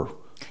 but we're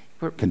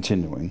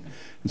continuing.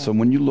 And so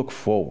when you look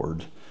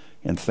forward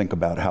and think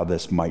about how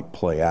this might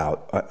play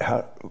out,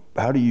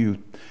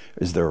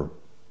 is there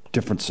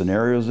different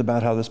scenarios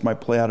about how this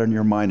might play out in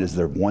your mind? Is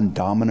there one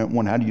dominant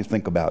one? How do you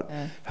think about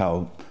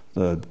how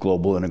the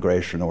global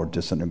integration or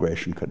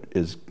disintegration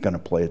is going to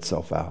play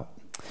itself out?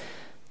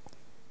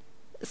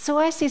 So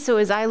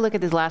as I look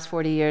at these last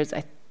 40 years,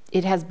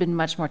 it has been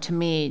much more, to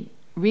me,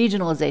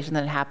 regionalization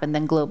that happened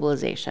than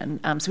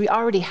globalization. So we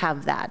already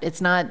have that. It's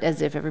not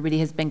as if everybody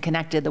has been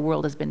connected, the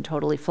world has been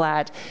totally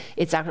flat.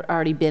 It's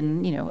already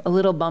been, a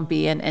little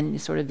bumpy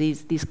and sort of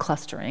these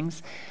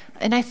clusterings.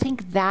 And I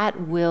think that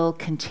will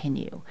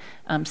continue.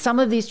 Some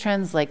of these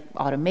trends like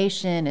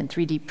automation and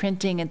 3D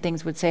printing and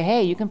things would say,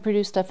 hey, you can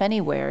produce stuff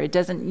anywhere. It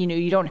doesn't,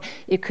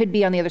 it could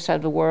be on the other side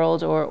of the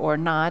world or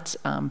not.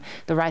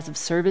 The rise of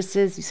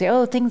services, you say,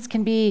 oh, things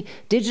can be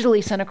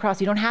digitally sent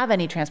across. You don't have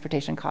any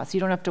transportation costs. You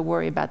don't have to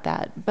worry about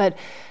that. But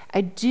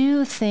I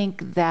do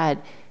think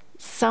that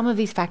some of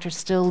these factors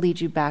still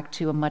lead you back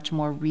to a much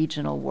more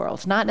regional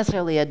world, not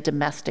necessarily a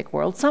domestic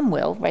world. Some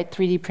will, right?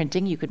 3D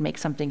printing, you could make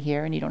something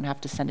here and you don't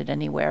have to send it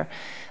anywhere.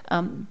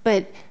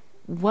 But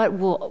what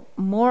will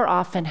more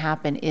often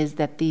happen is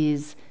that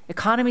these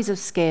economies of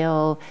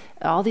scale,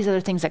 all these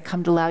other things that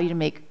come to allow you to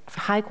make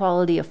high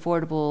quality,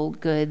 affordable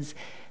goods,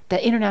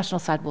 the international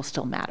side will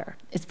still matter.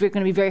 It's going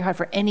to be very hard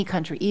for any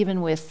country,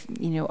 even with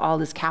all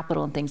this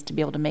capital and things, to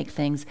be able to make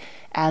things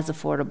as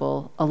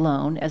affordable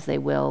alone as they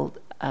will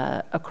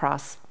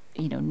across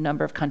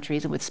number of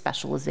countries and with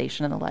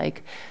specialization and the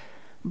like.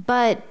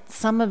 But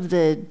some of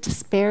the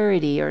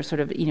disparity or sort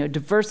of,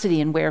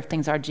 diversity in where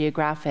things are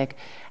geographic,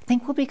 I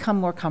think will become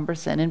more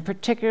cumbersome, and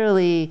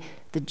particularly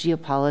the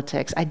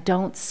geopolitics, I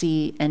don't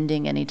see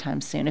ending anytime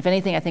soon. If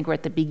anything, I think we're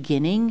at the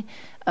beginning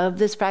of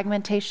this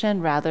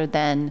fragmentation rather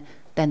than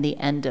the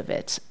end of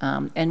it.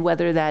 And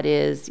whether that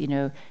is,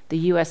 the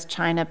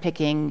US-China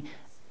picking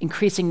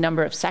increasing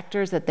number of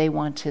sectors that they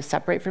want to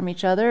separate from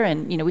each other.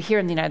 And we hear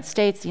in the United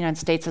States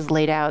has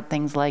laid out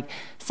things like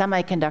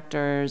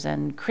semiconductors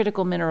and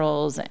critical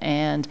minerals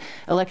and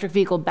electric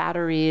vehicle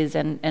batteries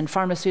and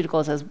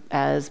pharmaceuticals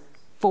as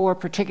 4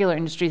 particular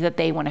industries that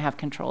they want to have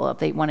control of.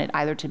 They want it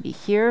either to be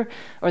here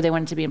or they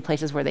want it to be in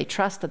places where they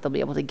trust that they'll be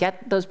able to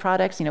get those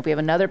products. If we have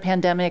another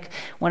pandemic,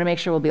 want to make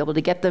sure we'll be able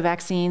to get the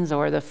vaccines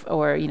or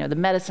the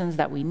medicines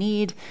that we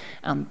need.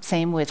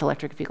 Same with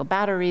electric vehicle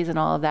batteries and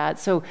all of that.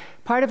 So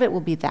part of it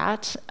will be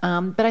that.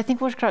 But I think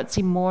we'll start to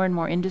see more and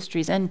more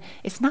industries. And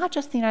it's not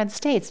just the United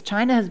States.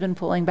 China has been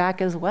pulling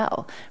back as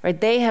well, right?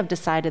 They have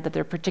decided that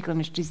there are particular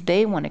industries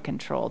they want to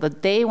control,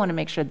 that they want to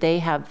make sure they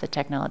have the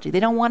technology.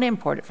 They don't want to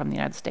import it from the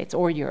United States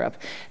or Europe.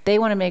 They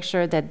want to make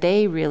sure that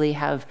they really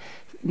have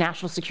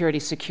national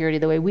security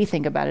the way we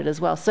think about it as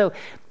well. So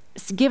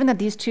given that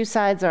these two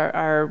sides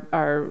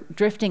are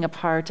drifting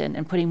apart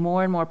and putting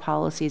more and more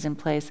policies in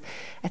place,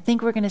 I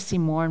think we're going to see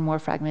more and more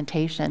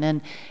fragmentation.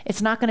 And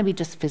it's not going to be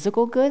just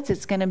physical goods,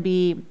 it's going to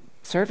be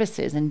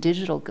services and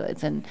digital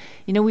goods. And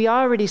we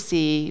already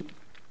see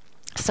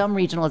some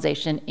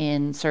regionalization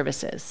in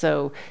services.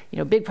 So,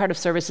 a big part of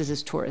services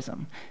is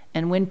tourism.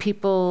 And when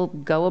people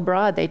go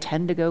abroad, they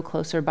tend to go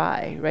closer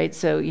by, right?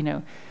 So,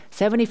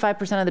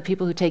 75% of the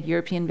people who take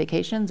European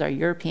vacations are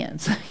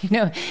Europeans.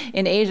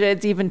 In Asia,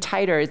 it's even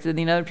tighter. It's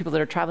the other people that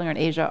are traveling around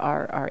Asia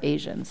are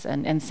Asians.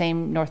 And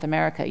same North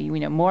America.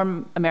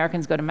 More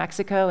Americans go to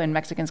Mexico and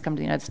Mexicans come to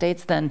the United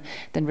States than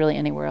really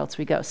anywhere else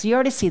we go. So you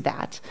already see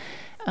that.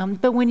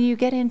 But when you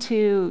get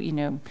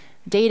into,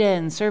 data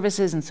and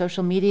services and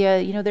social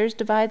media, there's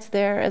divides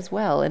there as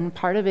well. And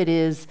part of it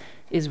is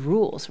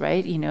rules,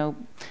 right?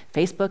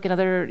 Facebook and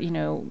other,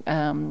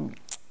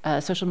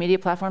 social media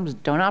platforms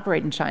don't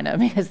operate in China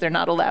because they're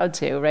not allowed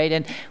to, right?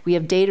 And we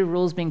have data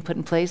rules being put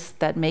in place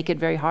that make it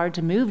very hard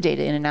to move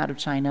data in and out of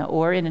China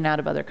or in and out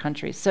of other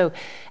countries. So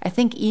I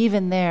think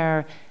even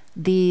there,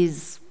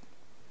 these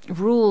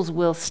rules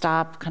will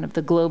stop kind of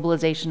the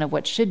globalization of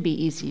what should be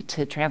easy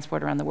to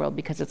transport around the world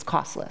because it's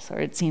costless, or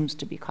it seems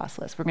to be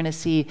costless. We're going to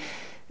see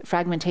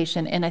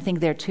fragmentation, and I think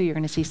there too you're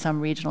going to see some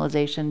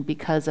regionalization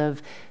because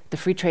of the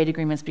free trade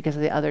agreements, because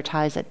of the other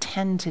ties that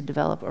tend to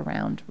develop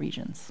around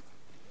regions.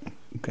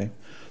 Okay,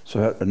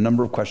 so a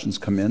number of questions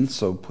come in,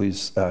 so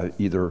please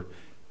either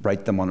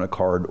write them on a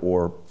card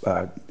or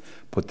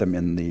put them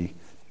in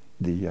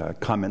the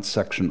comments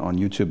section on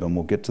YouTube, and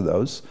we'll get to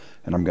those.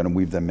 And I'm going to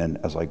weave them in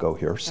as I go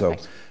here. So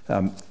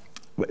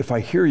if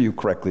I hear you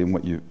correctly in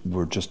what you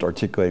were just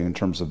articulating in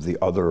terms of the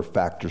other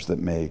factors that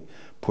may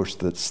push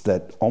this,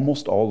 that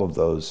almost all of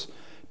those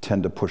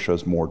tend to push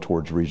us more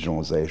towards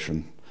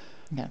regionalization.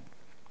 Yeah.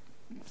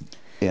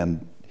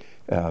 And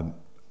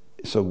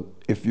so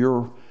if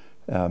you're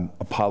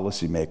a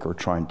policymaker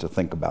trying to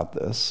think about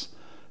this,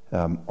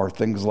 are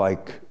things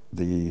like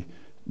the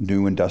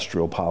new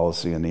industrial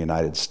policy in the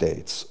United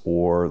States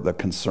or the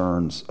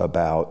concerns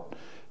about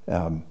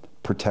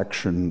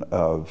protection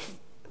of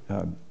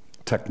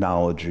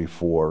technology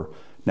for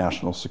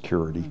national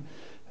security,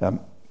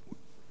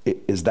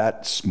 is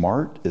that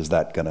smart? Is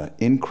that going to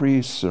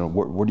increase?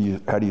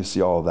 How do you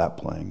see all of that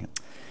playing?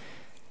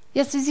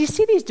 Yes, as you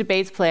see these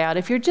debates play out,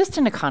 if you're just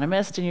an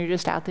economist and you're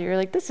just out there, you're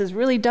like, this is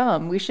really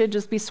dumb. We should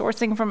just be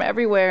sourcing from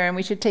everywhere and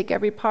we should take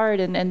every part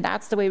and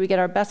that's the way we get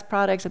our best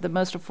products at the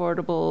most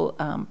affordable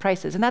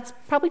prices. And that's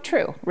probably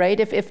true, right?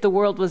 If the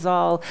world was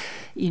all,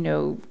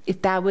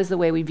 if that was the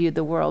way we viewed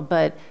the world,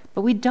 but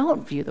we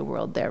don't view the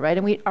world there, right?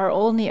 And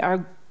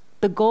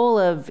the goal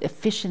of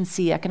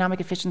efficiency, economic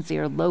efficiency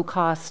or low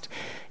cost,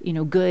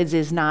 goods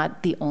is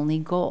not the only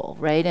goal,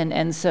 right?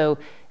 And so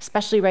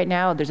especially right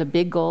now, there's a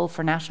big goal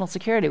for national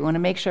security. We want to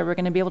make sure we're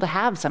going to be able to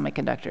have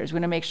semiconductors. We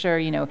want to make sure,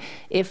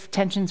 if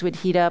tensions would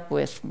heat up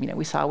with,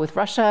 we saw with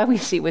Russia, we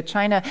see with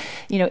China,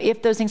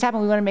 if those things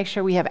happen, we want to make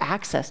sure we have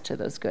access to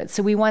those goods.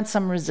 So we want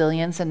some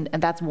resilience, and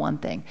that's one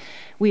thing.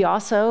 We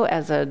also,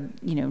 as a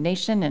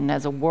nation and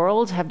as a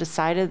world, have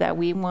decided that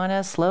we want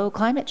to slow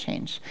climate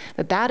change,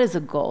 that is a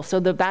goal. So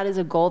that is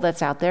a goal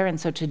that's out there. And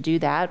so to do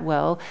that,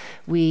 well,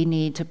 we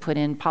need to put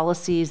in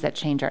policies that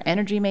change our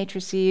energy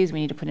matrices.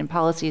 We need to put in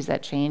policies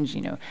that change,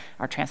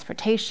 our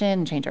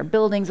transportation, change our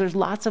buildings. There's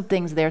lots of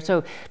things there.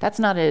 So that's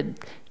not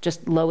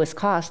just lowest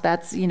cost.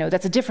 That's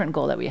a different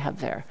goal that we have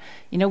there.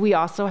 We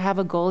also have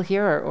a goal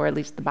here, or at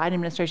least the Biden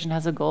administration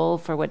has a goal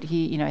for what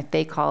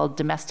they call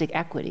domestic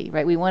equity,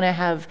 right? We want to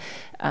have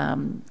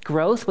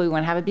growth, but we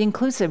want to have it be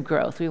inclusive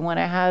growth. We want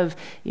to have,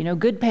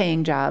 good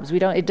paying jobs. We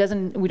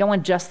don't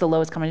want just the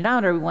lowest coming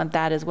down, or we want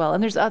that as well.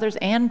 And there's others.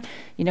 And,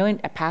 in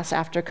past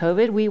after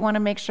COVID, we want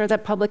to make sure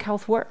that public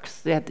health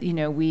works, that,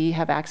 we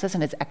have access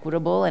and it's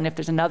equitable. And if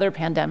there's another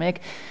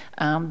pandemic,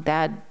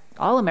 that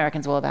all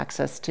Americans will have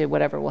access to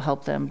whatever will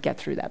help them get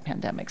through that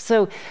pandemic.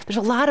 So there's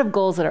a lot of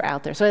goals that are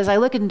out there. So as I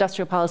look at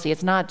industrial policy,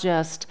 it's not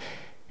just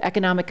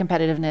economic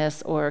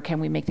competitiveness or can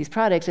we make these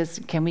products, it's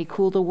can we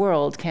cool the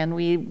world? Can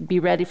we be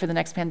ready for the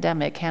next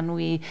pandemic? Can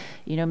we,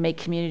 make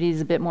communities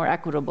a bit more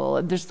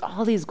equitable? There's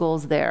all these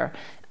goals there.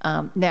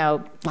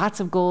 Now, lots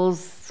of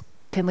goals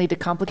can lead to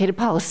complicated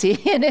policy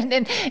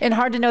and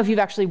hard to know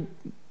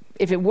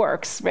if it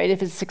works, right?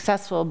 If it's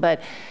successful.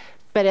 But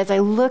as I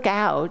look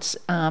out,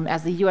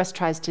 as the US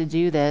tries to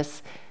do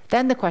this,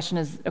 then the question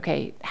is,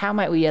 okay, how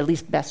might we at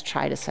least best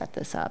try to set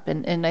this up?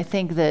 And I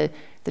think the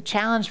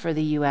challenge for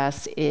the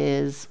US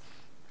is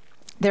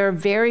there are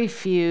very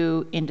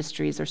few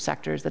industries or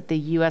sectors that the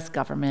US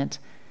government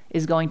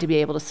is going to be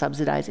able to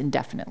subsidize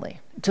indefinitely,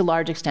 to a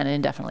large extent and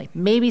indefinitely.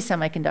 Maybe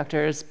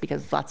semiconductors,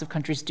 because lots of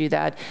countries do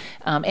that,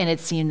 and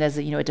it's seen as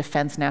a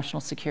defense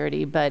national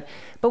security, but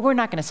we're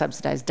not gonna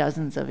subsidize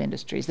dozens of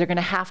industries. They're gonna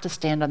have to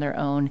stand on their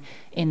own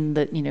in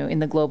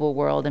the global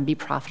world and be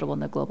profitable in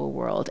the global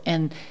world.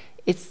 And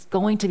it's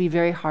going to be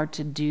very hard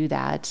to do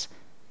that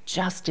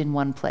just in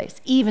one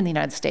place, even the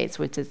United States,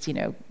 with its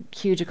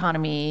huge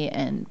economy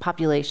and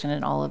population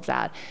and all of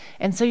that.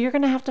 And so you're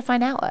going to have to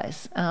find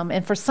allies.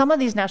 And for some of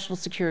these national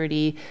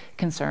security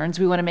concerns,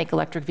 we want to make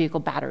electric vehicle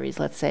batteries,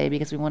 let's say,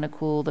 because we want to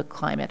cool the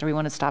climate or we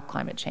want to stop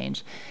climate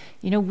change.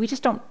 We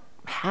just don't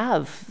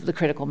have the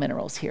critical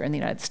minerals here in the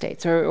United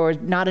States, or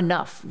not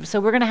enough.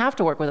 So we're going to have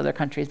to work with other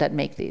countries that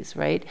make these,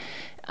 right?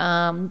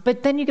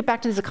 But then you get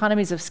back to these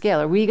economies of scale.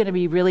 Are we going to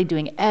be really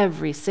doing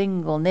every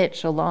single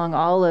niche along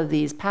all of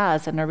these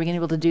paths, and are we going to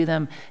be able to do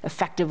them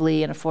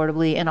effectively and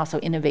affordably and also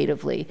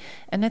innovatively?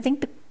 And I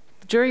think the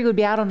jury would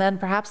be out on that, and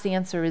perhaps the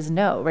answer is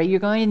no, right? You're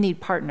going to need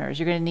partners,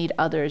 you're going to need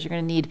others, you're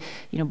going to need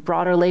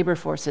broader labor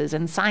forces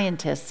and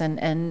scientists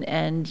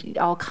and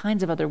all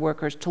kinds of other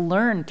workers to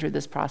learn through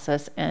this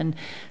process. And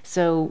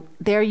so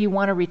there you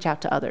want to reach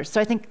out to others.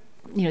 So I think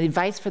the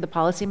advice for the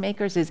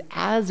policymakers is,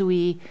 as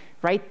we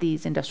write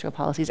these industrial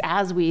policies,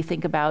 as we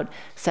think about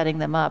setting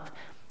them up,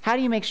 how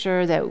do you make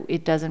sure that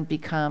it does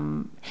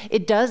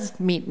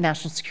meet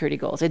national security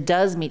goals, it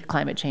does meet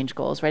climate change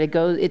goals, right?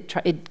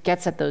 It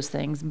gets at those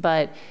things,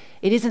 but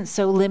it isn't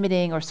so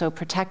limiting or so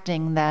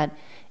protecting that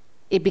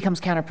it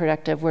becomes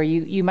counterproductive, where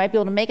you might be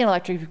able to make an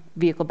electric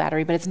vehicle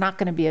battery, but it's not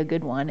going to be a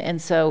good one.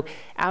 And so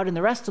out in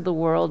the rest of the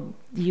world,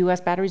 the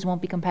US batteries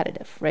won't be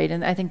competitive, right?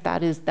 And I think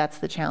that's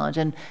the challenge.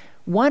 And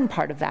one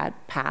part of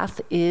that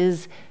path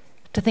is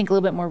to think a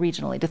little bit more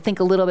regionally, to think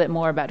a little bit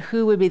more about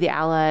who would be the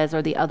allies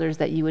or the others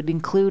that you would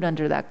include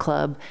under that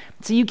club.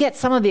 So you get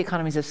some of the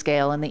economies of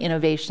scale and the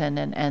innovation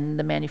and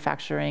the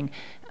manufacturing,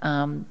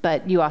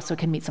 but you also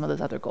can meet some of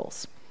those other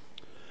goals.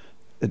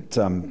 It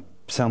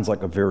sounds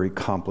like a very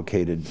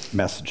complicated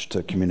message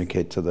to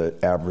communicate to the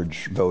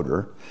average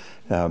voter.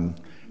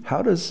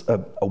 How does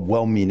a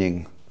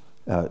well-meaning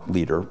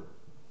leader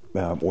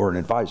or an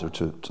advisor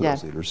to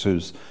those leaders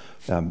who's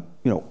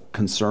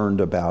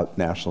concerned about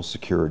national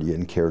security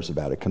and cares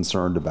about it,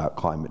 concerned about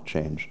climate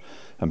change,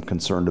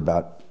 concerned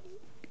about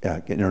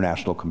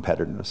international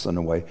competitiveness in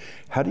a way,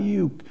 how do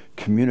you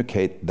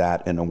communicate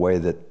that in a way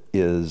that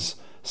is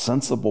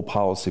sensible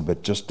policy,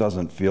 but just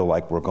doesn't feel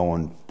like we're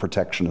going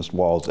protectionist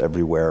walls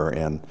everywhere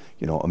and,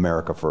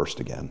 America first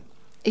again?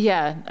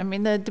 Yeah, I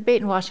mean, the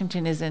debate in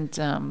Washington isn't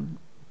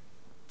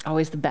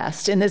always the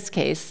best in this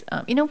case.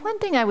 One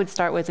thing I would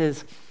start with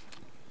is,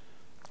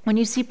 when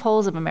you see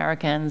polls of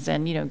Americans,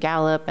 and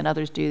Gallup and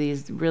others do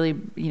these really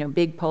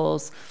big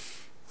polls,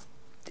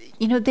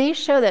 they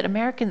show that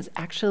Americans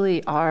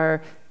actually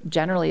are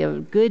generally, a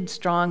good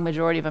strong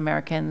majority of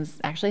Americans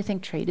actually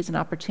think trade is an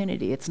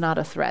opportunity. It's not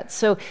a threat.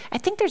 So I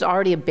think there's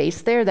already a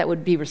base there that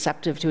would be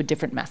receptive to a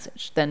different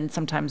message than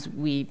sometimes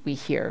we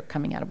hear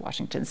coming out of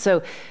Washington.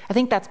 So I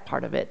think that's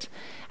part of it.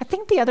 I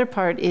think the other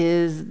part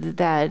is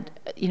that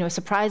a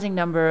surprising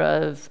number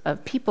of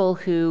people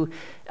who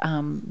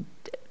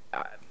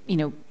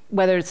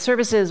whether it's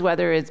services,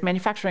 whether it's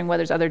manufacturing,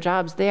 whether it's other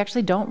jobs, they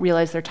actually don't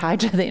realize they're tied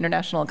to the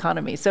international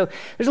economy. So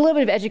there's a little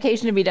bit of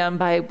education to be done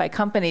by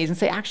companies and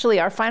say, actually,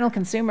 our final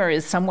consumer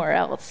is somewhere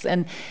else.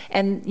 And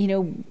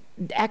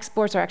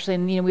exports are actually,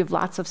 and we have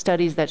lots of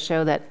studies that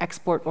show that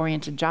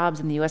export-oriented jobs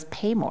in the U.S.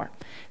 pay more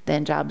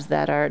than jobs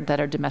that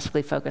are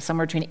domestically focused,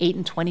 somewhere between 8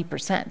 and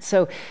 20%.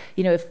 So,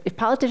 if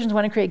politicians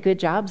want to create good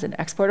jobs, and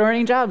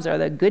export-oriented jobs are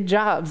the good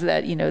jobs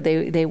that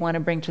they want to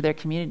bring to their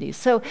communities.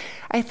 So,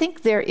 I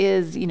think there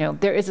is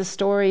a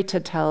story to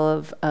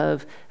tell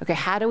of okay,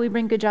 how do we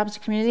bring good jobs to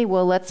community?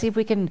 Well, let's see if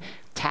we can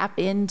tap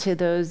into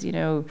those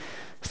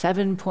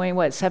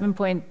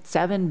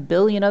 7.7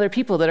 billion other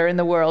people that are in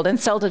the world and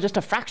sell to just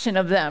a fraction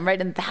of them, right?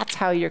 And that's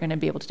how you're going to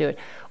be able to do it.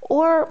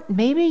 Or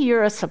maybe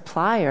you're a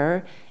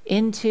supplier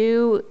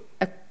into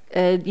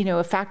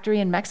a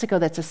factory in Mexico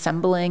that's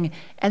assembling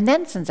and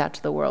then sends out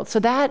to the world. So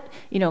that,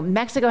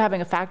 Mexico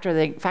having a factory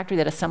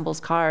that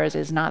assembles cars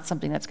is not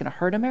something that's going to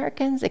hurt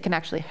Americans. It can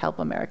actually help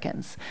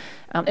Americans.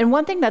 And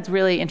one thing that's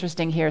really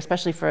interesting here,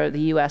 especially for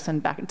the US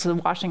and back to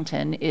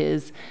Washington,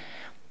 is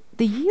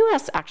The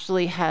US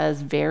actually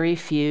has very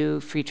few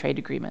free trade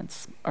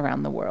agreements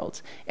around the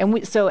world.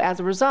 And so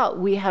as a result,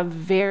 we have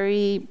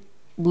very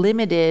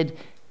limited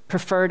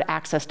preferred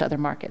access to other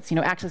markets,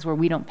 access where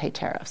we don't pay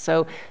tariffs.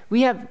 So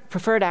we have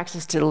preferred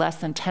access to less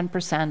than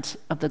 10%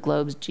 of the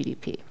globe's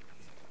GDP.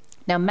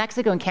 Now,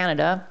 Mexico and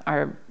Canada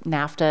are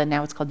NAFTA,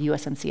 now it's called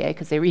USMCA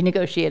because they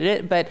renegotiated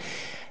it, but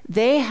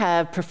they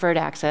have preferred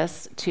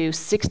access to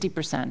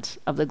 60%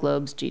 of the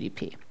globe's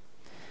GDP.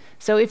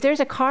 So if there's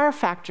a car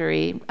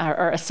factory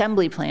or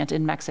assembly plant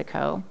in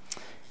Mexico,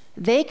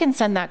 they can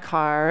send that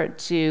car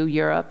to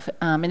Europe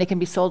and it can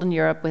be sold in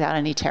Europe without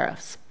any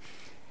tariffs.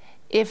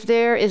 If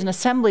there is an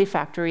assembly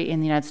factory in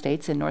the United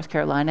States, in North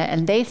Carolina,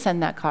 and they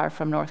send that car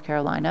from North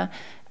Carolina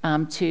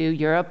to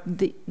Europe,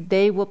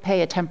 they will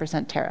pay a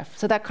 10% tariff.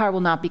 So that car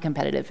will not be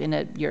competitive in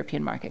a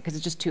European market because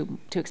it's just too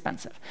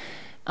expensive.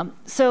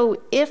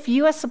 So if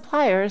U.S.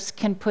 suppliers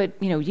can put,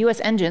 U.S.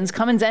 engines,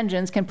 Cummins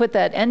engines, can put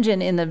that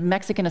engine in the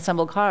Mexican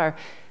assembled car,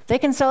 they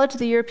can sell it to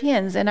the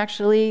Europeans and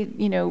actually,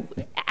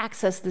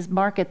 access this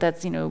market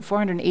that's,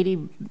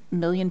 480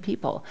 million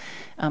people.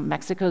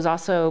 Mexico is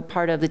also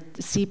part of the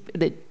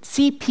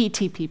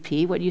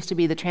CPTPP, what used to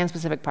be the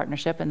Trans-Pacific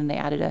Partnership, and then they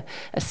added a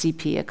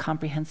CP, a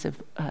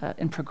comprehensive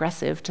and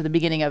progressive, to the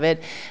beginning of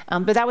it.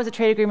 But that was a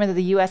trade agreement that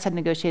the U.S. had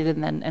negotiated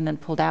and then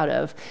pulled out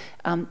of.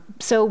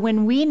 So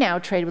when we now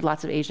trade with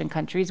lots of Asian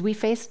countries, we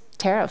face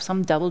tariffs,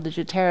 some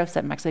double-digit tariffs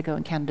that Mexico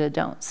and Canada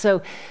don't.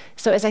 So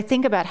as I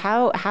think about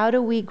how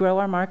do we grow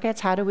our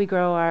markets, how do we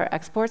grow our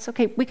exports,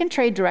 okay, we can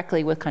trade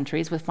directly with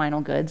countries with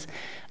final goods,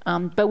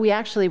 but we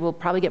actually will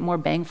probably get more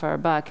bang for our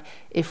buck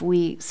if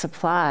we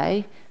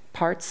supply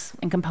parts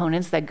and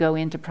components that go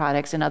into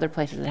products in other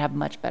places that have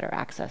much better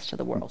access to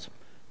the world.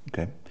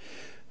 Okay.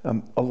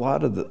 A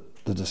lot of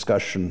the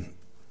discussion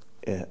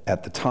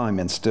at the time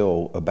and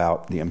still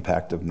about the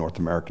impact of North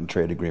American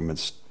trade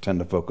agreements tend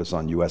to focus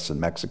on U.S. and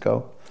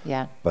Mexico.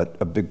 Yeah. But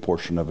a big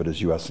portion of it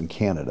is U.S. and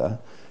Canada.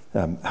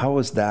 How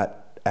is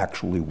that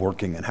actually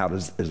working, and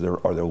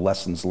are there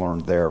lessons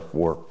learned there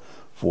for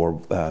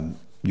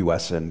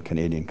U.S. and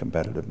Canadian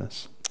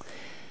competitiveness?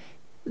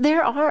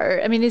 There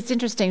are. I mean, it's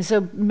interesting.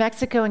 So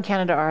Mexico and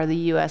Canada are the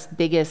U.S.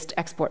 biggest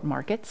export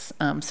markets.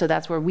 So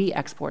that's where we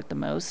export the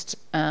most.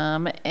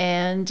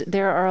 And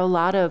there are a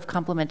lot of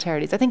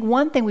complementarities. I think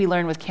one thing we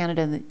learned with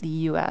Canada and the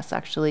U.S.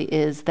 actually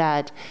is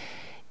that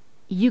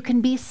you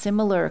can be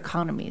similar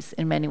economies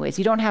in many ways.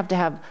 You don't have to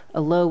have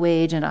a low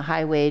wage and a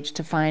high wage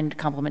to find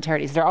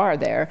complementarities. There are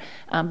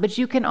but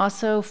you can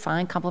also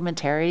find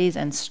complementarities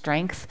and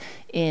strength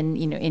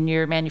in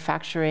your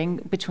manufacturing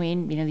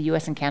between the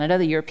U.S. and Canada.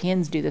 The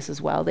Europeans do this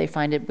as well. They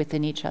find it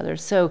within each other.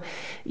 So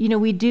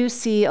we do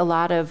see a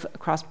lot of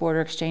cross-border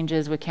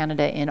exchanges with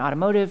Canada in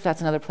automotive.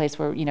 That's another place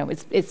where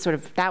it's sort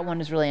of, that one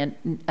is really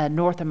a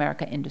North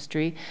America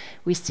industry.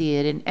 We see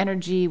it in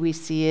energy. We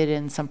see it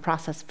in some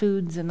processed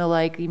foods and the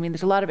like. I mean,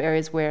 there's a lot of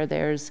areas where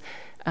there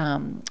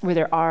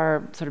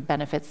are sort of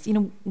benefits.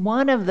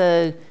 One of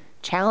the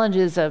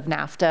challenges of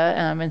NAFTA,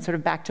 and sort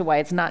of back to why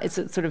it's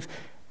sort of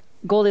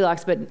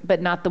Goldilocks, but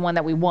not the one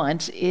that we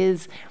want,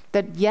 is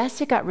that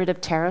yes, it got rid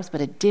of tariffs, but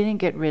it didn't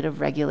get rid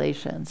of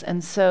regulations.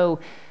 And so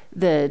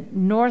the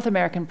North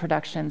American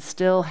production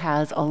still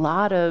has a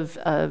lot of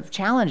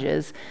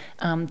challenges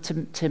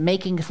to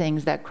making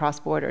things that cross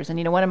borders.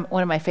 And one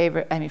of my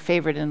favorite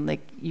and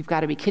like you've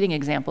got to be kidding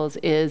examples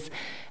is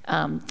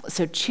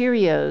so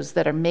Cheerios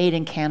that are made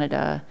in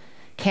Canada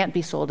can't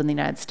be sold in the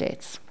United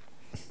States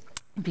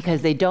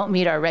because they don't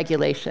meet our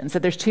regulations. So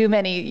there's too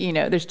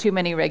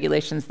many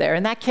regulations there.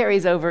 And that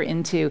carries over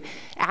into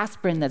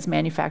aspirin that's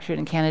manufactured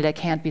in Canada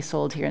can't be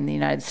sold here in the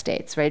United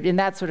States, right? And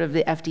that's sort of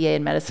the FDA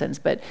and medicines.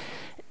 But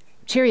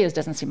Cheerios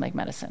doesn't seem like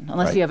medicine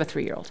unless you have a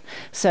 3-year-old.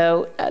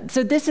 So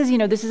this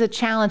is a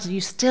challenge. You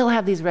still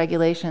have these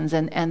regulations,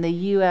 and the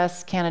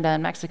U.S., Canada,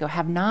 and Mexico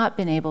have not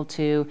been able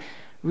to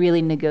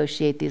really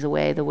negotiate these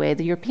away the way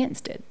the Europeans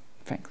did,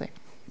 frankly.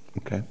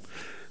 Okay.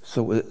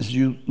 So as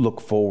you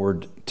look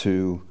forward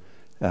to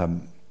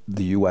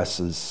the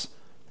U.S.'s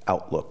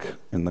outlook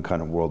in the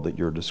kind of world that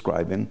you're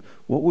describing,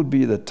 what would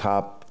be the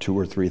top 2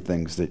 or 3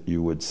 things that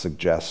you would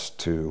suggest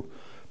to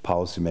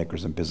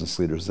policymakers and business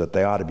leaders that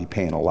they ought to be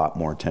paying a lot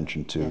more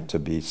attention to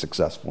be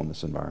successful in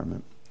this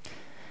environment?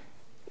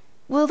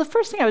 Well, the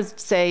first thing I would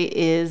say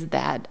is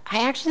that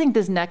I actually think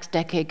this next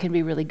decade can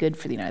be really good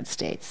for the United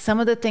States. Some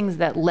of the things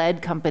that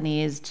led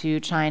companies to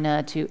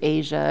China, to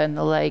Asia, and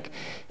the like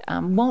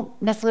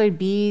won't necessarily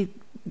be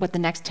what the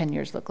next 10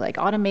 years look like.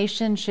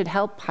 Automation should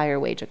help higher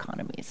wage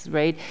economies,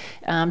 right?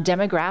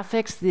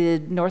 Demographics,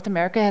 North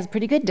America has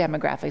pretty good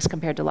demographics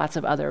compared to lots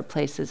of other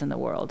places in the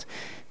world.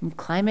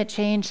 Climate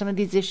change, some of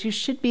these issues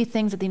should be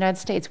things that the United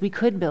States we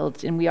could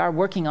build, and we are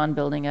working on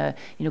building a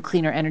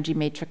cleaner energy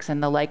matrix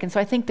and the like. And so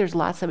I think there's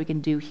lots that we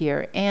can do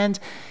here. And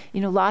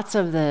lots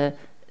of the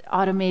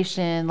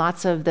automation,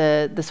 lots of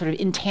the sort of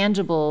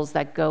intangibles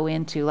that go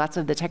into lots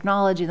of the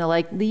technology and the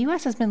like. The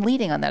U.S. has been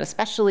leading on that,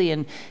 especially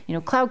in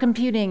cloud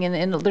computing,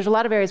 and there's a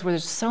lot of areas where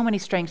there's so many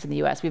strengths in the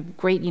U.S. We have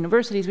great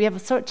universities. We have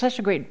such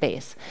a great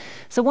base.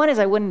 So one is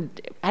I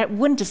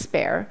wouldn't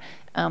despair.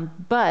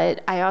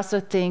 But I also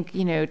think,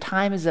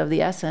 time is of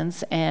the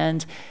essence,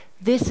 and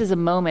this is a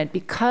moment,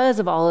 because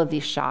of all of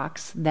these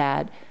shocks,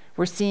 that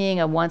we're seeing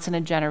a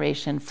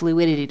once-in-a-generation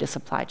fluidity to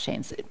supply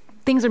chains.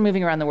 Things are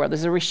moving around the world.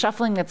 There's a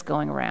reshuffling that's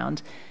going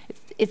around.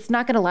 It's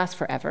not going to last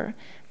forever,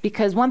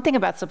 because one thing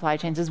about supply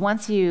chains is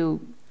once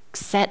you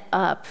set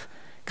up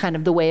kind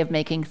of the way of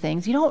making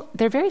things,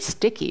 they're very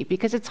sticky,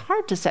 because it's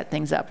hard to set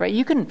things up, right?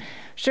 You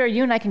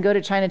and I can go to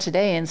China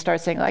today and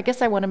start saying, I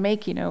guess I want to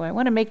make,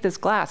 this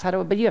glass.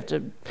 But you have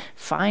to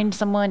find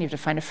someone, you have to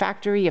find a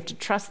factory, you have to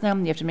trust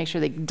them, you have to make sure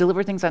they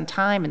deliver things on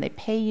time and they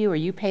pay you or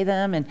you pay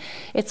them, and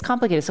it's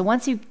complicated. So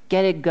once you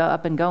get it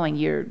up and going,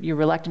 you're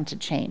reluctant to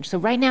change. So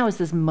right now is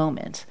this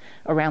moment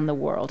around the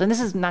world, and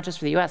this is not just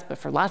for the US, but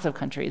for lots of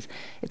countries.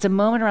 It's a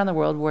moment around the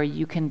world where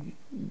you can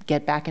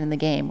get back in the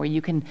game, where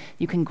you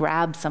can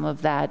grab some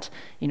of that,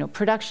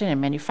 production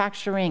and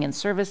manufacturing and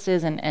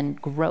services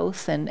and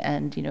growth and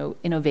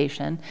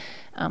innovation.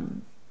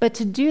 But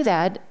to do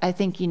that, I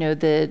think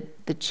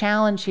the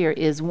challenge here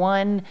is,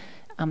 one,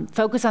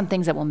 focus on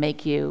things that will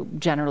make you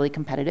generally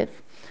competitive.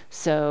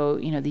 So,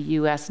 the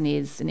U.S.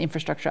 needs an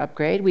infrastructure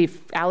upgrade.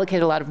 We've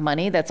allocated a lot of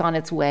money that's on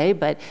its way,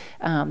 but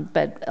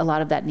a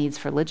lot of that needs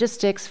for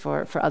logistics,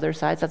 for other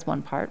sides. That's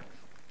one part.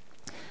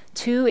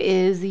 Two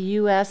is the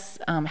U.S.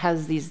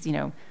 Has these,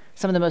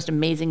 some of the most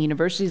amazing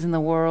universities in the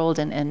world,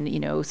 and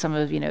some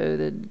of,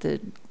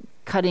 the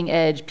cutting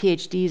edge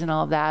PhDs and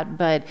all of that.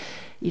 But,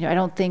 I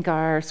don't think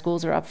our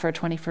schools are up for a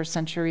 21st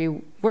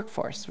century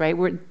workforce, right?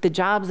 The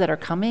jobs that are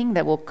coming,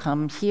 that will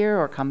come here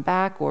or come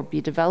back or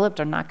be developed,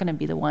 are not going to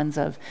be the ones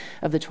of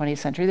the 20th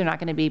century. They're not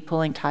going to be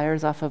pulling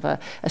tires off of a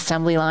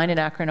assembly line in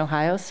Akron,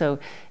 Ohio. So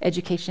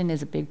education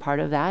is a big part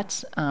of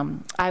that.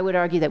 I would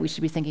argue that we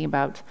should be thinking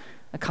about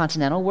a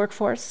continental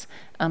workforce.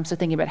 So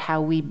thinking about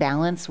how we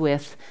balance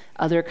with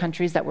other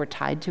countries that we're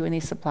tied to in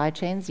these supply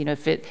chains.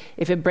 If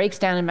it breaks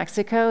down in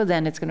Mexico,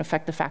 then it's going to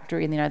affect the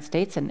factory in the United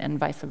States, and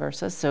vice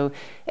versa. So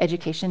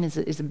education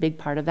is a big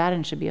part of that,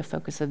 and should be a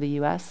focus of the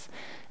U.S.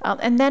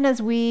 And then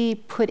as we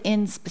put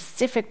in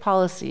specific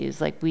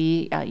policies, like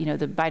the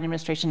Biden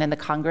administration and the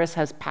Congress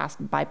has passed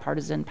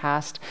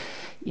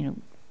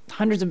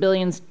hundreds of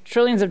billions,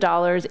 trillions of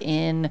dollars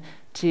in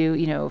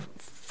to,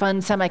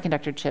 fund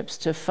semiconductor chips,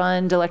 to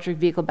fund electric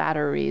vehicle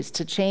batteries,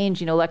 to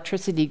change,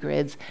 electricity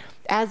grids.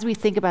 As we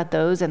think about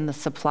those and the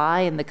supply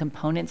and the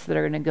components that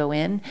are going to go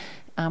in,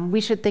 we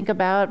should think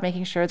about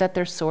making sure that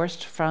they're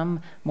sourced from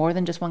more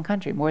than just one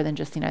country, more than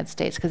just the United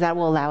States, because that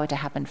will allow it to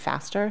happen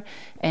faster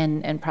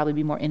and probably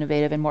be more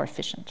innovative and more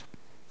efficient.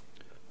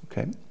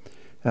 Okay.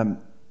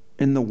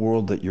 In the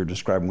world that you're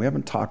describing, we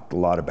haven't talked a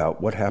lot about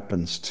what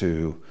happens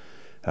to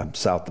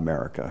South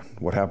America,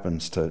 what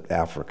happens to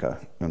Africa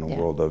in a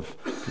world of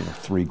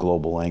three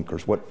global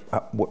anchors.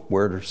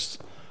 Where does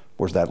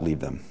that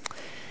leave them?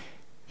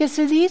 Yeah,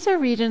 so these are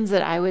regions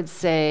that I would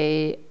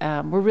say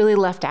were really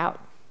left out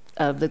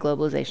of the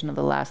globalization of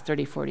the last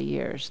 30, 40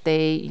 years.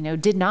 They,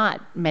 did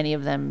not, many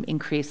of them,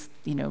 increase,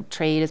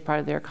 trade as part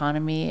of their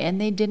economy, and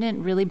they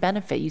didn't really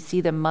benefit. You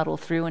see them muddle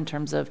through in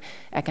terms of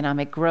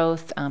economic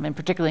growth, and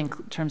particularly in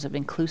terms of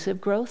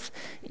inclusive growth.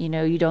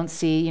 You don't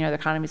see, the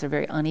economies are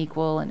very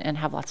unequal and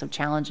have lots of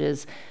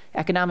challenges,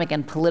 economic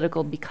and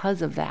political,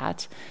 because of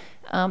that.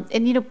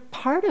 And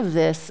part of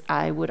this,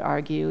 I would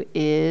argue,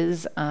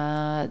 is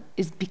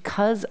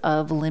because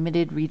of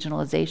limited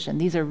regionalization.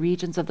 These are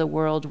regions of the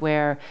world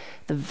where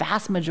the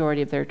vast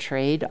majority of their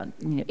trade,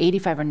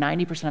 85 or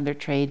 90% of their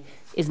trade,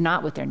 is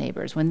not with their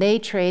neighbors. When they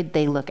trade,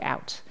 they look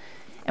out.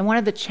 And one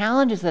of the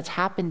challenges that's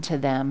happened to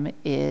them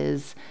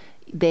is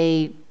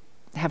they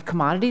have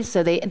commodities,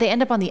 so they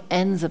end up on the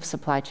ends of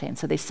supply chains.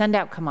 So they send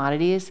out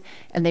commodities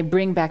and they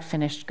bring back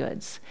finished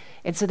goods.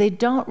 And so they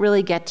don't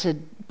really get to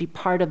be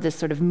part of this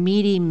sort of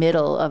meaty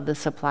middle of the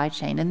supply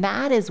chain. And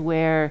that is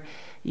where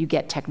you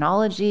get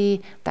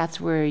technology, that's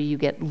where you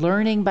get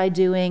learning by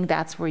doing,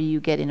 that's where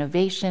you get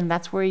innovation,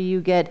 that's where you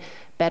get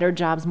better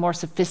jobs, more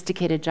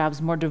sophisticated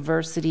jobs, more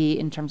diversity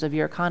in terms of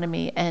your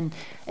economy, and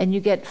you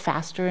get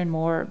faster and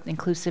more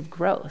inclusive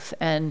growth.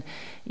 And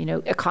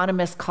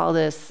economists call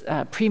this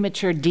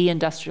premature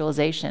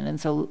deindustrialization.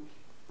 And so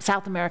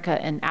South America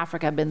and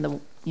Africa have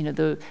been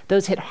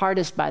those hit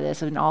hardest by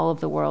this in all of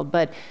the world.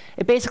 But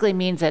it basically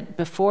means that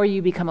before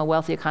you become a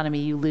wealthy economy,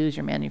 you lose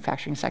your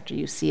manufacturing sector.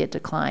 You see it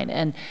decline.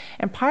 And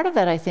part of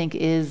that, I think,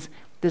 is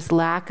this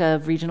lack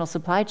of regional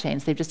supply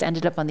chains. They've just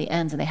ended up on the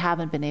ends, and they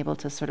haven't been able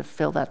to sort of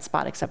fill that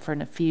spot, except for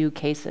in a few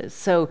cases.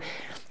 So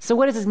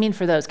what does this mean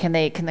for those? Can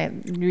they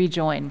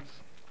rejoin?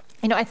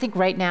 I think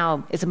right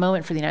now is a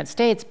moment for the United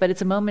States, but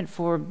it's a moment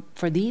for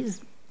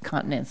these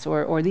continents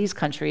or these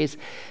countries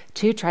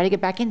to try to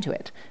get back into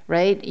it,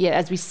 right? Yeah,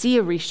 as we see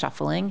a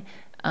reshuffling,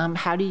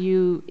 how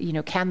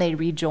do can they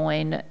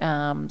rejoin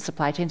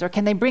supply chains, or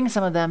can they bring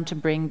some of them to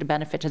bring the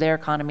benefit to their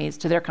economies,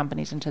 to their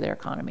companies, and to their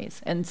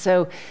economies? And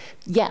so,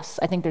 yes,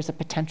 I think there's a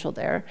potential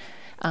there.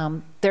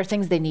 There are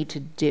things they need to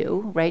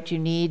do, right? You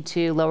need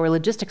to lower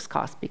logistics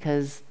costs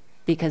because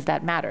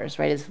that matters,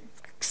 right? As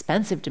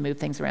expensive to move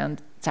things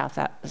around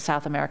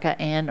South America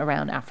and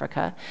around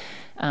Africa.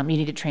 You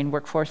need to train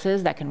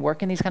workforces that can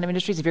work in these kind of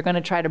industries. If you're going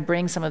to try to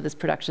bring some of this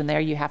production there,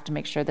 you have to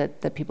make sure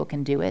that people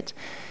can do it.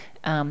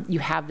 You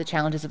have the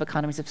challenges of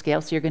economies of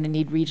scale, so you're going to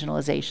need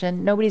regionalization.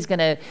 Nobody's going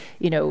to,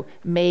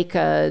 make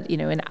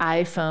an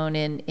iPhone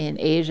in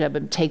Asia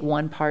but take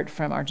one part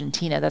from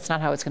Argentina. That's not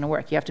how it's going to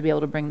work. You have to be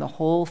able to bring the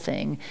whole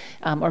thing,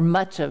 or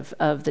much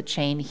of the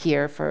chain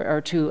here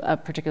or to a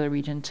particular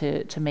region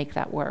to make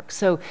that work.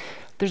 So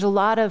there's a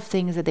lot of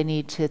things that they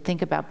need to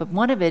think about, but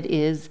one of it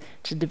is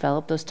to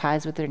develop those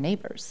ties with their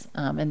neighbors,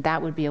 and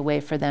that would be a way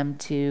for them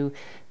to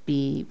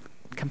be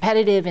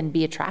competitive and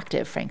be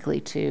attractive,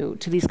 frankly, to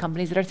these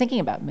companies that are thinking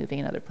about moving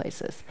in other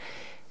places.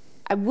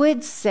 I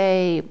would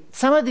say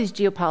some of these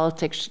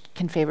geopolitics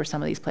can favor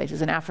some of these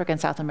places, in Africa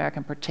and South America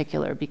in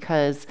particular,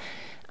 because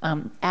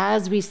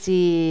as we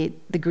see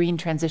the green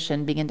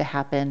transition begin to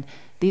happen,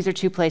 these are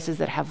two places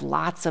that have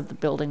lots of the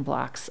building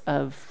blocks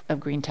of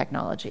green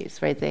technologies,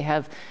 right? They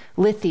have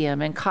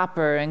lithium and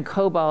copper and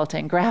cobalt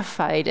and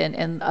graphite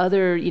and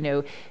other,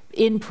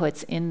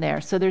 inputs in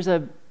there. So there's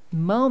a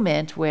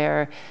moment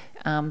where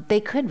they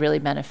could really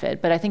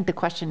benefit. But I think the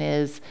question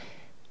is,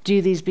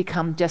 do these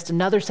become just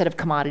another set of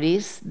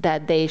commodities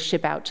that they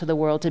ship out to the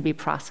world to be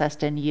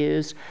processed and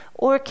used?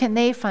 Or can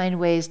they find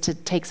ways to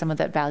take some of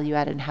that value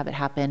added and have it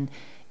happen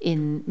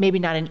in, maybe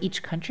not in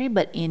each country,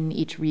 but in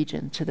each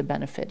region to the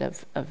benefit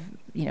of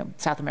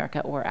South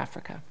America or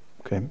Africa?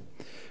 Okay.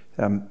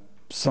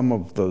 Some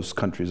of those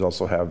countries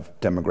also have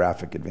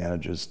demographic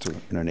advantages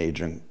in an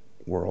aging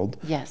world.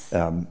 Yes.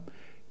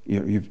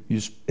 You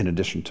in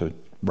addition to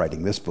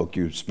writing this book,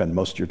 you spend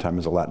most of your time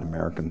as a Latin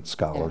American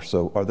scholar. Yeah.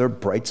 So are there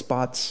bright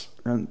spots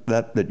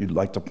that you'd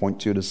like to point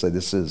to say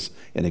this is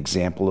an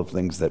example of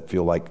things that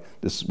feel like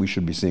we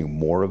should be seeing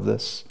more of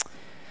this?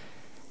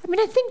 I mean,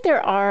 I think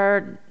there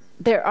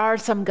are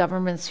some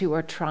governments who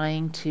are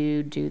trying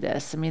to do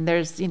this. I mean,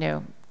 there's,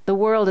 the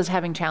world is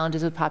having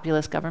challenges with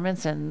populist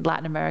governments, and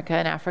Latin America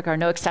and Africa are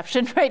no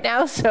exception right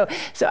now. So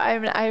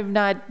I'm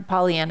not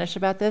Pollyannish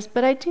about this,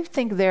 but I do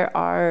think there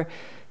are,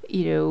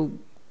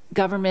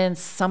 governments,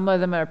 some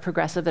of them are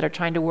progressive, that are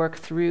trying to work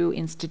through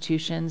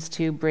institutions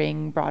to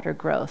bring broader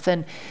growth.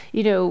 And,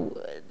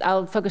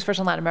 I'll focus first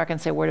on Latin America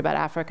and say a word about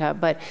Africa.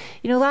 But,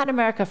 Latin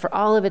America, for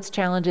all of its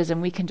challenges,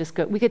 and we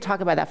could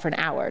talk about that for an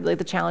hour, like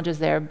the challenges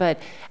there. But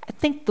I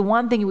think the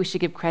one thing we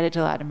should give credit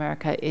to Latin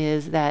America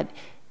is that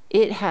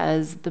it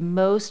has the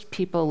most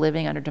people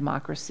living under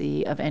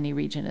democracy of any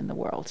region in the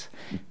world.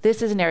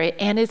 This is an area,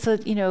 and it's a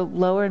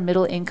lower and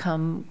middle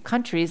income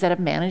countries that have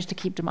managed to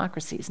keep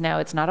democracies. Now,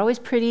 it's not always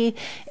pretty,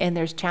 and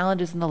there's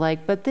challenges and the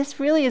like, but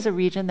this really is a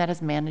region that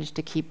has managed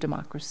to keep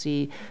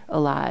democracy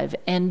alive.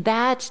 And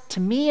that, to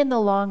me, in the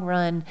long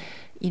run,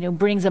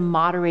 brings a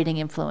moderating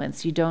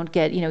influence. You don't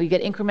get, you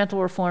get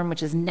incremental reform,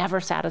 which is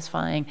never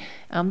satisfying,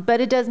 but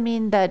it does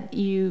mean that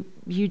you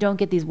don't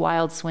get these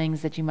wild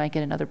swings that you might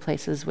get in other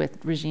places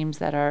with regimes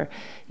that are,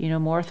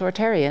 more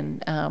authoritarian.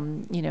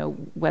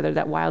 Whether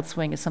that wild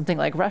swing is something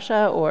like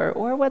Russia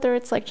or whether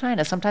it's like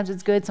China. Sometimes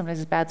it's good,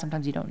 sometimes it's bad,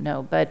 sometimes you don't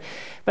know. But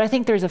I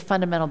think there's a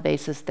fundamental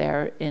basis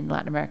there in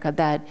Latin America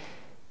that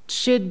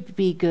should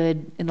be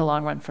good in the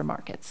long run for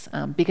markets,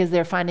 because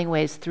they're finding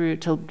ways to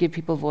give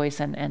people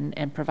voice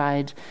and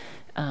provide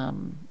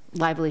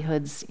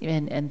livelihoods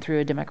and through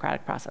a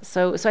democratic process.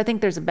 So I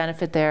think there's a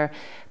benefit there,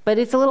 but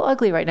it's a little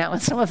ugly right now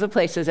in some of the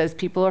places as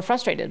people are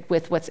frustrated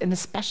with and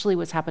especially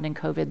what's happened in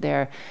COVID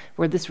there,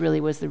 where this really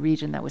was the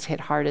region that was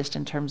hit hardest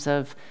in terms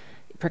of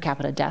per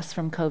capita deaths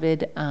from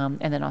COVID,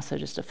 and then also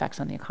just effects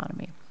on the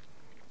economy.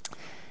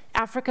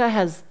 Africa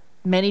has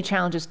many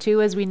challenges too,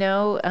 as we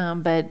know,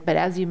 but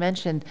as you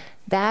mentioned,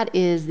 that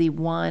is the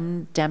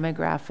one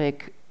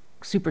demographic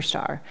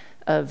superstar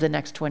of the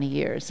next 20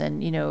 years.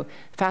 And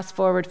fast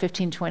forward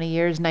 15, 20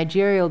 years,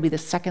 Nigeria will be the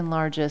second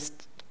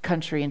largest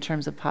country in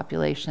terms of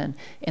population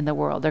in the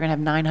world. They're going to have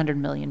 900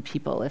 million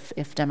people if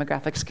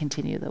demographics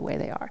continue the way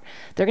they are.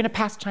 They're going to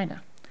pass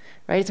China.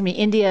 Right? It's going to be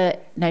India,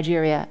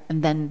 Nigeria,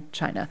 and then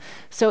China.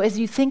 So as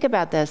you think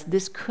about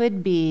this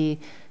could be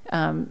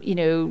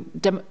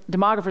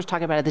demographers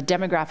talk about it, the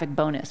demographic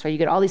bonus, right? You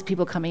get all these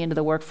people coming into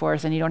the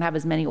workforce and you don't have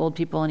as many old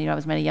people and you don't have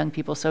as many young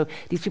people. So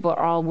these people are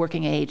all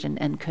working age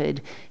and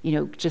could,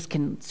 just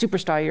can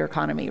superstar your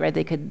economy, right?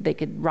 They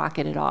could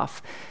rocket it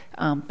off.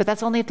 But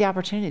that's only if the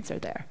opportunities are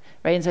there,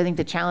 right? And so I think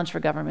the challenge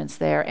for governments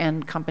there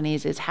and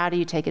companies is how do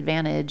you take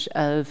advantage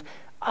of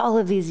all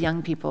of these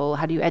young people?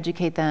 How do you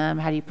educate them?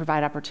 How do you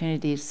provide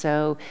opportunities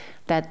so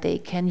that they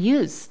can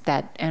use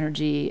that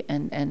energy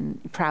and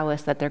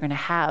prowess that they're going to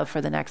have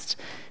for the next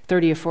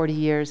 30 or 40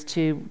 years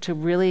to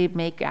really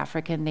make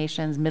African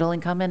nations middle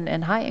income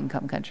and high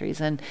income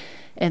countries? And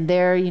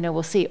there,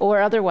 we'll see.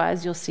 Or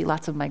otherwise, you'll see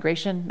lots of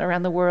migration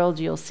around the world.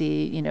 You'll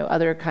see,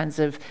 other kinds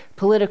of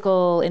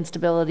political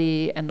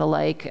instability and the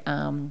like.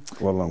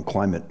 Let alone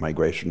climate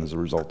migration as a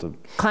result of...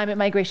 Climate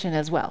migration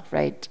as well,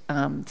 right?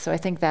 So I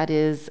think that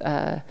is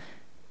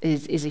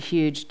is a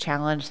huge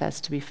challenge that's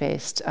to be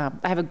faced. I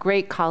have a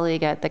great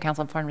colleague at the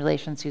Council on Foreign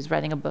Relations who's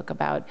writing a book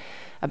about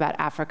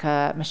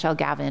Africa, Michelle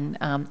Gavin,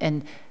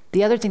 and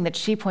the other thing that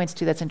she points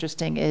to that's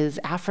interesting is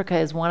Africa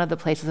is one of the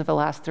places of the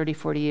last 30,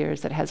 40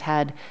 years that has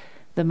had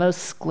the most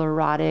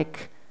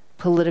sclerotic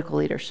political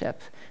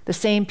leadership. The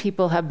same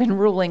people have been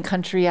ruling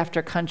country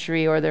after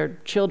country, or their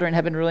children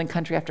have been ruling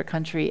country after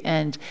country,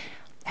 and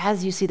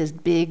as you see this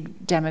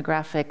big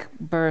demographic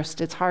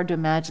burst, it's hard to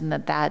imagine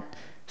that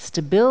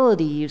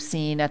stability you've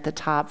seen at the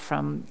top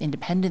from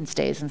independence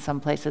days in some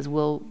places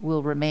will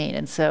remain.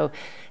 And so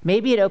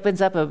maybe it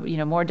opens up a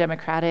more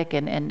democratic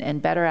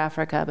and better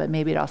Africa, but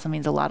maybe it also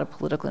means a lot of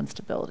political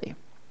instability.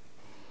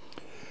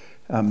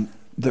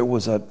 There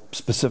was a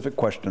specific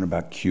question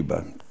about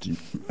Cuba.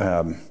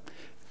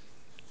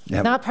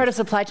 Not part of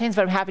supply chains,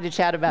 but I'm happy to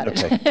chat about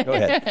it. Okay, go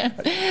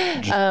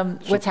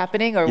ahead. What's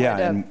happening? Or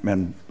yeah,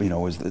 and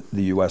is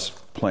the U.S.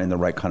 playing the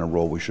right kind of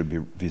role we should be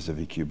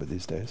vis-a-vis Cuba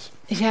these days?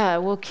 Yeah,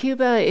 well,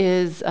 Cuba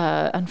is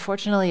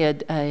unfortunately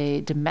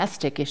a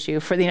domestic issue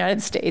for the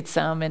United States,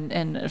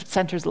 and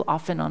centers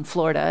often on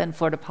Florida and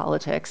Florida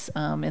politics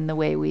in the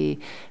way we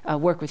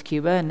work with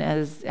Cuba. And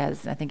as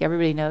I think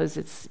everybody knows,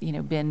 it's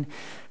been,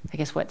 I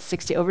guess,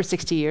 over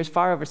 60 years,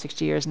 far over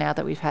 60 years now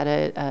that we've had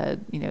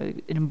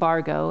an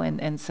embargo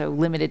and so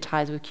limited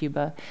ties with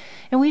Cuba.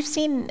 And we've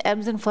seen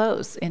ebbs and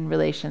flows in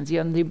relations.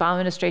 In the Obama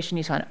administration,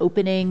 you saw an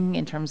opening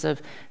in terms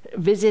of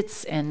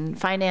visits and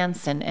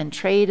finance and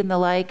trade and the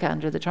like.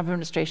 Under the Trump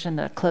administration,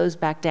 that closed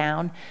back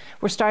down.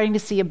 We're starting to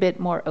see a bit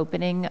more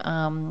opening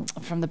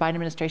from the Biden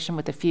administration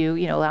with a few,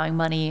 allowing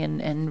money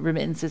and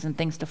remittances and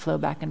things to flow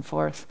back and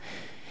forth.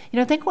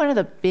 I think one of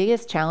the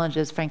biggest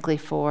challenges, frankly,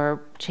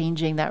 for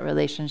changing that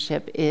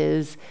relationship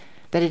is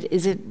that it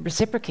isn't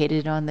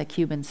reciprocated on the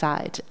Cuban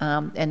side.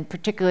 And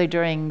particularly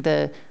during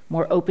the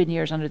more open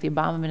years under the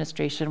Obama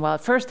administration, while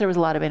at first there was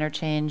a lot of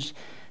interchange,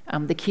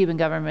 the Cuban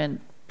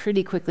government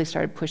pretty quickly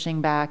started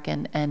pushing back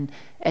and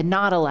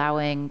not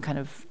allowing kind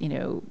of,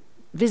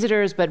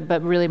 visitors,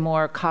 but really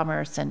more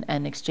commerce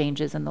and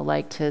exchanges and the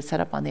like to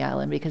set up on the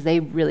island, because they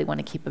really want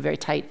to keep a very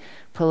tight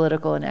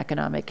political and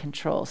economic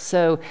control.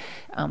 So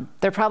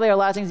there probably are a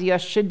lot of things the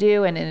U.S. should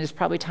do, and it is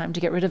probably time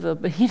to get rid of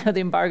the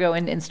embargo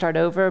and start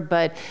over.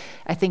 But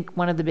I think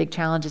one of the big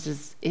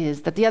challenges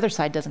is that the other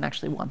side doesn't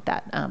actually want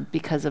that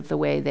because of the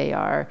way they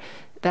are.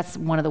 That's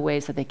one of the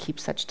ways that they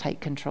keep such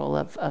tight control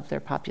of their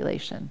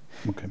population.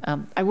 Okay.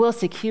 I will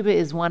say Cuba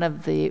is one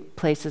of the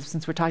places,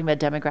 since we're talking about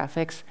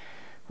demographics,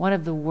 one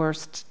of the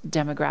worst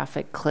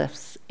demographic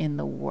cliffs in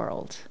the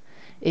world.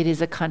 It is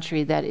a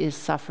country that is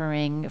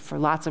suffering for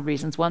lots of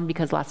reasons. One,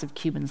 because lots of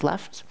Cubans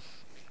left.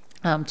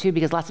 Two,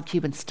 because lots of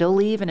Cubans still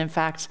leave. And in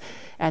fact,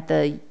 at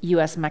the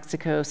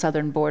US-Mexico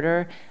southern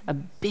border, a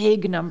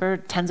big number,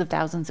 tens of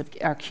thousands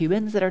are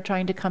Cubans that are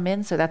trying to come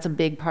in. So that's a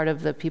big part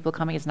of the people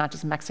coming. It's not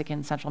just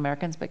Mexicans, Central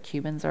Americans, but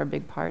Cubans are a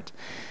big part.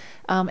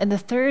 And the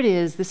third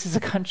is, this is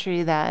a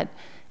country that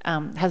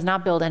has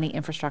not built any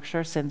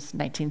infrastructure since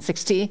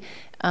 1960.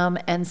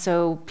 And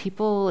so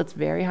it's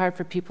very hard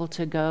for people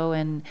to go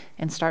and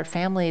start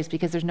families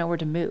because there's nowhere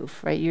to move,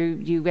 right?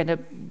 You end up,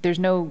 there's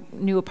no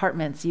new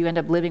apartments. You end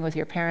up living with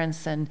your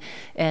parents, and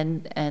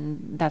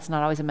that's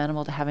not always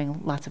amenable to having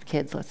lots of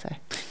kids, let's say.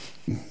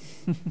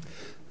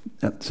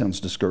 That sounds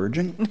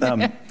discouraging.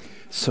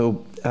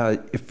 So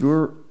if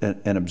you're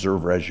an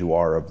observer, as you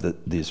are, of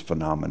these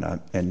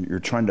phenomena, and you're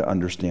trying to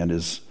understand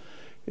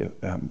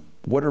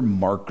what are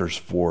markers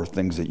for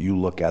things that you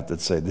look at that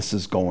say this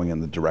is going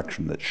in the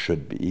direction that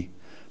should be?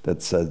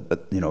 That says,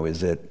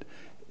 is it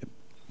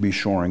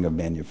reshoring of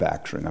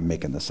manufacturing? I'm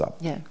making this up.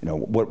 Yeah.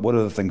 What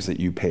are the things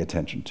that you pay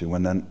attention to?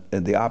 And then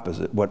the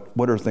opposite,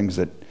 what are things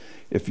that,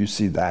 if you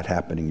see that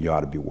happening, you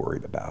ought to be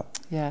worried about?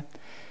 Yeah.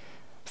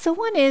 So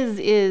one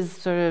is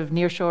sort of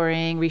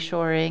nearshoring,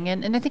 reshoring,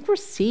 and I think we're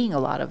seeing a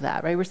lot of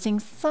that, right? We're seeing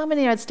some in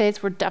the United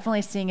States. We're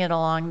definitely seeing it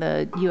along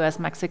the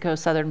U.S.-Mexico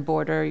southern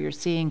border. You're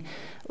seeing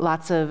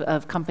lots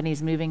of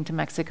companies moving to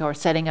Mexico or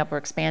setting up or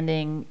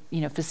expanding,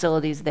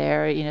 facilities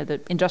there. The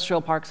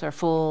industrial parks are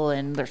full,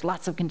 and there's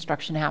lots of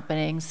construction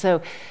happening.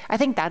 So I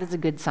think that is a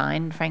good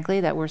sign,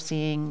 frankly, that we're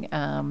seeing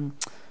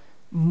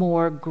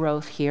more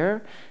growth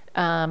here.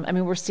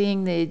 We're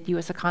seeing the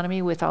U.S.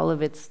 economy, with all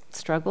of its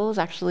struggles,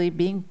 actually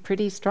being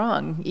pretty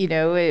strong. We've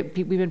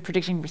been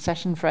predicting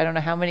recession for I don't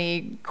know how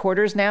many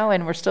quarters now,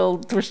 and we're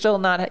still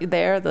not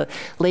there. The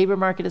labor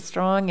market is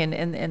strong,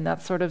 and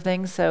that sort of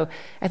thing. So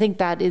I think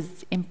that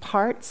is in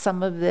part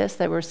some of this,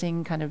 that we're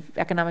seeing kind of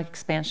economic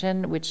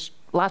expansion, which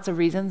lots of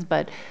reasons,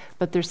 but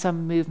there's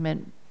some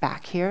movement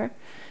back here.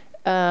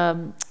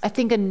 I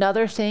think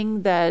another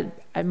thing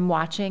that I'm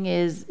watching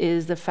is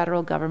the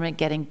federal government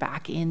getting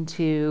back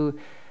into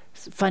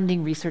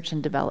funding research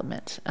and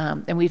development.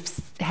 And we've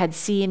had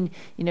seen,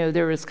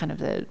 there was kind of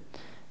the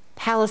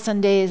Halcyon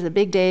days, the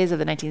big days of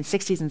the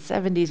 1960s and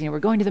 70s. We're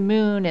going to the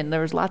moon, and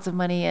there was lots of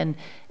money.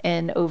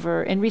 And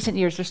over in recent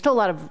years, there's still a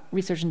lot of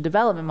research and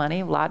development money,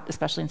 a lot,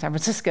 especially in San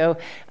Francisco.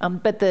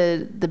 But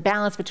the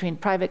balance between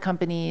private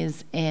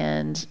companies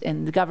and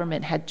the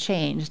government had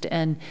changed.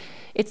 And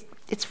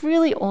it's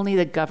really only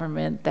the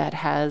government that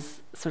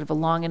has sort of a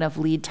long enough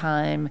lead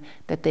time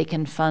that they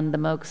can fund the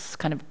most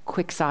kind of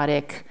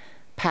quixotic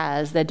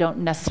paths that don't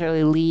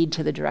necessarily lead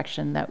to the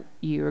direction that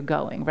you're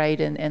going, right?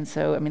 And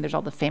so, I mean, there's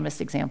all the famous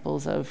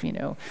examples of,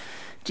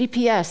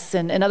 GPS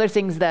and other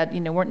things that,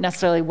 weren't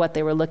necessarily what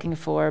they were looking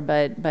for,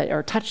 but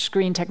or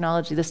touchscreen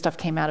technology. This stuff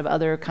came out of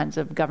other kinds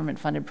of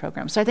government-funded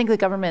programs. So I think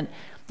the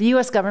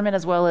U.S. government,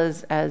 as well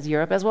as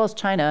Europe, as well as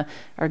China,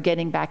 are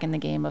getting back in the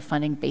game of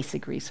funding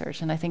basic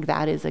research. And I think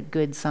that is a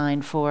good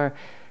sign for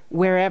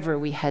wherever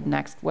we head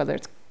next, whether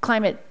it's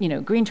climate,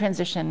 green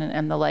transition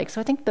and the like.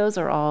 So I think those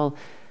are all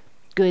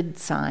good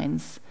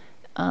signs.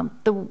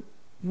 The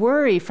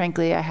worry,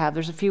 frankly,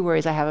 there's a few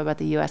worries I have about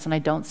the U.S., and I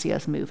don't see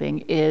us moving,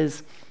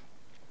 is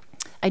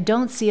I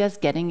don't see us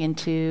getting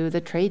into the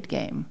trade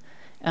game.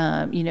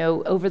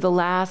 Over the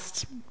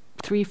last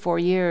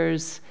 3-4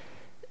 years,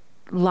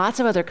 lots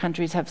of other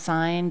countries have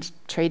signed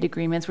trade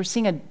agreements. We're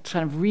seeing a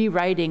kind of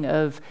rewriting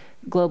of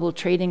global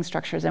trading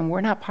structures, and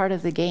we're not part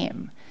of the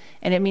game.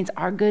 And it means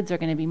our goods are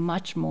going to be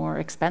much more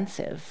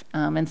expensive.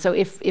 And so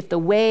if the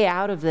way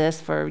out of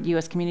this for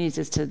U.S. communities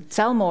is to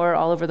sell more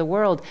all over the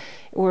world,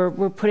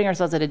 we're putting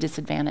ourselves at a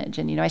disadvantage.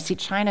 And I see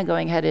China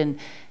going ahead and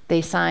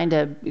they signed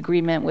an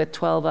agreement with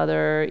 12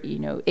 other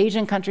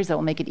Asian countries that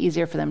will make it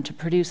easier for them to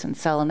produce and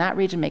sell in that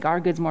region, make our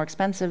goods more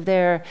expensive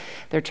there.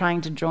 They're trying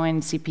to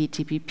join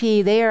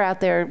CPTPP. They are out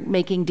there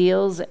making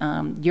deals.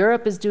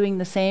 Europe is doing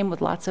the same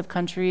with lots of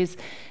countries.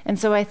 And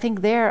so I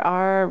think there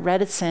our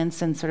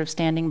reticence and sort of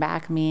standing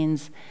back means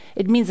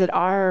that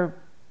our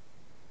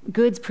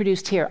goods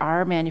produced here,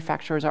 our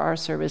manufacturers or our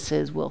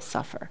services will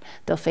suffer.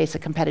 They'll face a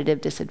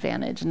competitive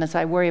disadvantage. And so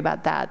I worry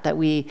about that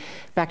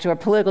back to our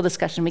political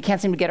discussion, we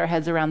can't seem to get our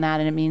heads around that,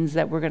 and it means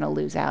that we're going to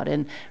lose out,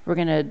 and we're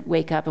going to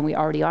wake up, and we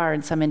already are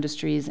in some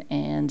industries,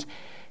 and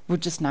we're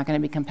just not going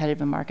to be competitive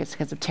in markets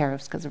because of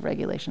tariffs, because of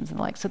regulations and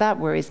the like. So that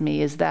worries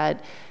me, is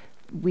that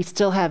we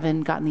still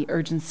haven't gotten the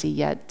urgency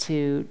yet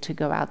to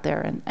go out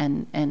there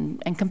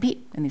and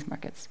compete in these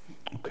markets.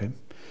 Okay.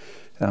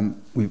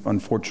 We've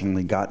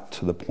unfortunately got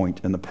to the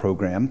point in the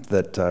program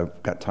that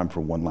got time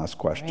for one last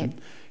question.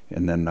 Right.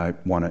 And then I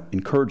want to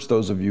encourage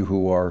those of you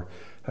who are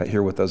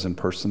here with us in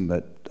person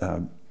that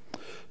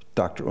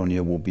Dr.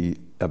 O'Neill will be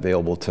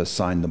available to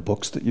sign the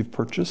books that you've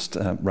purchased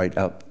right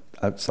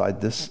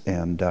outside this.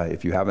 And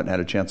if you haven't had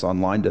a chance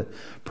online to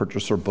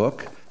purchase her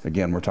book,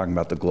 again, we're talking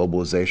about the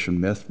Globalization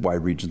Myth, Why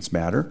Regions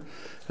Matter.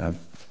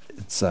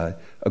 It's a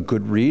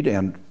good read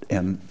and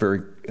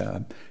very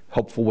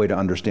helpful way to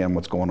understand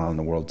what's going on in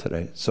the world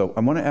today. So I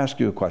want to ask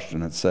you a question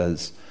that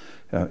says,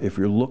 if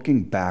you're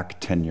looking back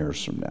 10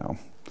 years from now,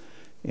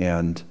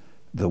 and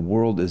the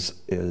world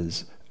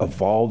is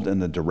evolved in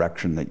the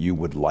direction that you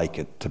would like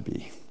it to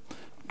be,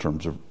 in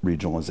terms of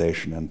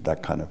regionalization and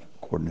that kind of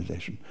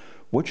coordination,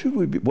 what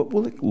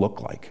will it look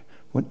like?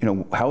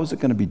 How is it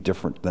going to be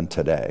different than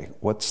today?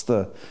 What's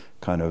the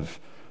kind of,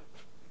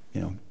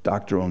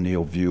 Dr.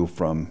 O'Neill view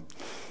from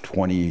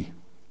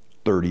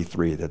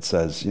 2033 that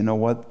says,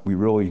 we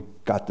really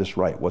got this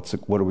right? What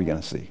are we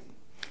going to see?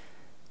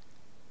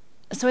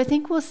 So I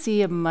think we'll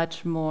see a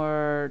much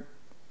more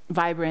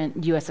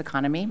vibrant U.S.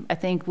 economy. I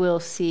think we'll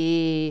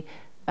see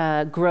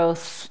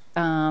growth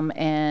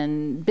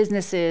and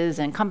businesses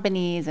and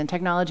companies and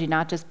technology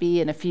not just be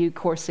in a few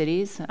core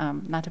cities,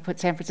 not to put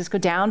San Francisco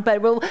down,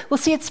 but we'll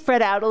see it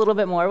spread out a little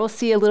bit more. We'll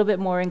see a little bit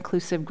more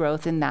inclusive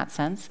growth in that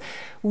sense.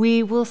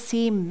 We will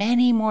see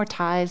many more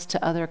ties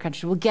to other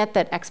countries. We'll get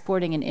that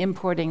exporting and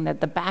importing, that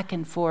the back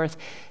and forth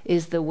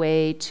is the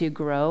way to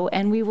grow.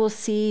 And we will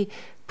see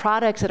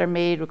products that are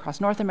made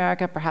across North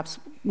America, perhaps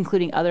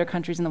including other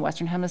countries in the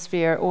Western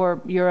Hemisphere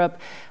or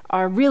Europe,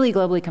 are really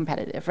globally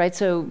competitive, right?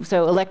 So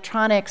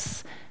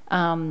electronics,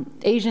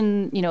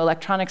 Asian,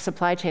 electronic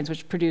supply chains,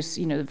 which produce,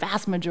 the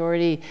vast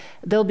majority,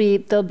 there'll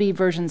be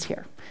versions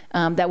here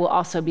that will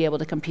also be able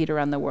to compete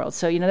around the world.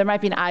 So, there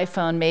might be an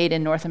iPhone made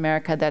in North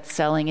America that's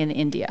selling in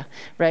India,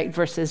 right,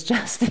 versus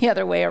just the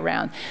other way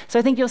around. So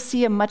I think you'll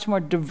see a much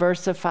more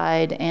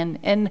diversified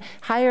and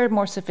higher,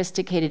 more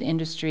sophisticated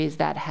industries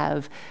that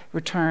have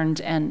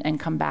returned and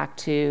come back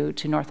to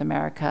North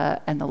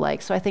America and the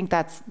like. So I think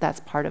that's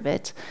part of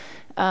it.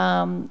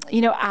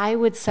 I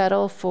would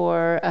settle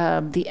for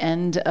the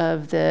end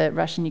of the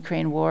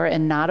Russian-Ukraine war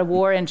and not a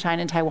war in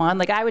China and Taiwan.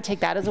 Like, I would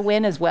take that as a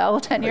win as well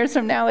 10 years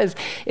from now, as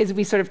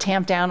we sort of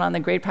tamp down on the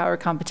great power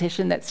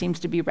competition that seems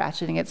to be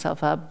ratcheting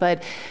itself up.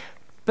 But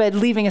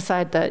leaving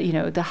aside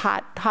the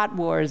hot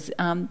wars,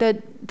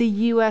 the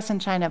U.S.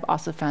 and China have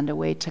also found a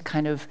way to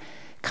kind of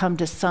come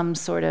to some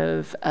sort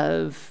of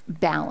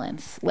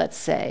balance, let's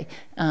say,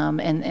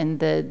 and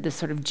the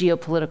sort of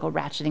geopolitical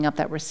ratcheting up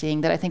that we're seeing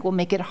that I think will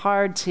make it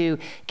hard to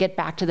get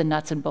back to the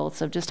nuts and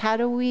bolts of just how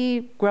do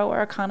we grow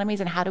our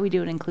economies and how do we do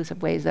it in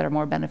inclusive ways that are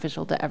more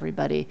beneficial to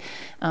everybody.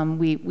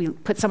 We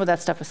put some of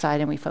that stuff aside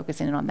and we focus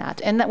in on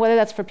that. And whether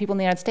that's for people in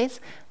the United States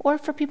or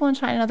for people in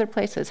China and other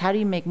places, how do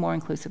you make more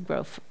inclusive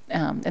growth?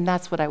 And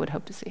that's what I would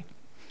hope to see.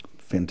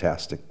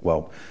 Fantastic.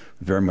 Well,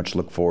 very much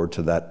look forward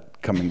to that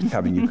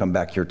having you come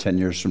back here 10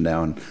 years from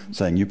now and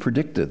saying, you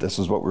predicted this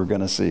is what we're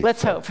going to see.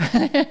 Let's hope.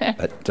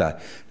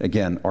 But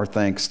again, our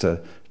thanks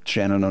to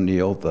Shannon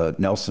O'Neill, the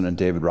Nelson and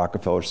David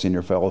Rockefeller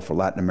Senior Fellow for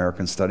Latin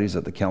American Studies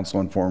at the Council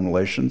on Foreign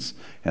Relations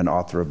and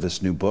author of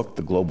this new book,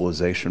 The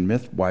Globalization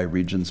Myth, Why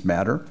Regions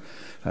Matter.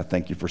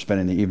 Thank you for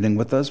spending the evening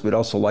with us. We'd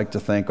also like to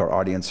thank our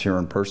audience here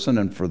in person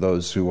and for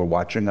those who are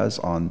watching us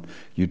on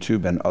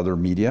YouTube and other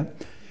media.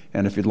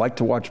 And if you'd like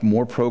to watch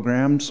more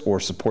programs or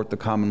support the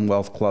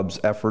Commonwealth Club's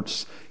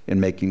efforts in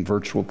making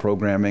virtual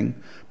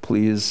programming,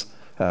 please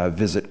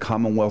visit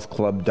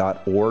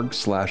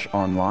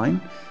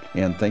commonwealthclub.org/online.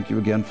 And thank you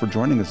again for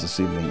joining us this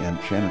evening.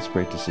 And Shannon, it's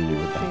great to see you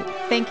again.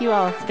 Thank you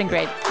all. It's been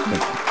great.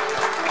 Thank you.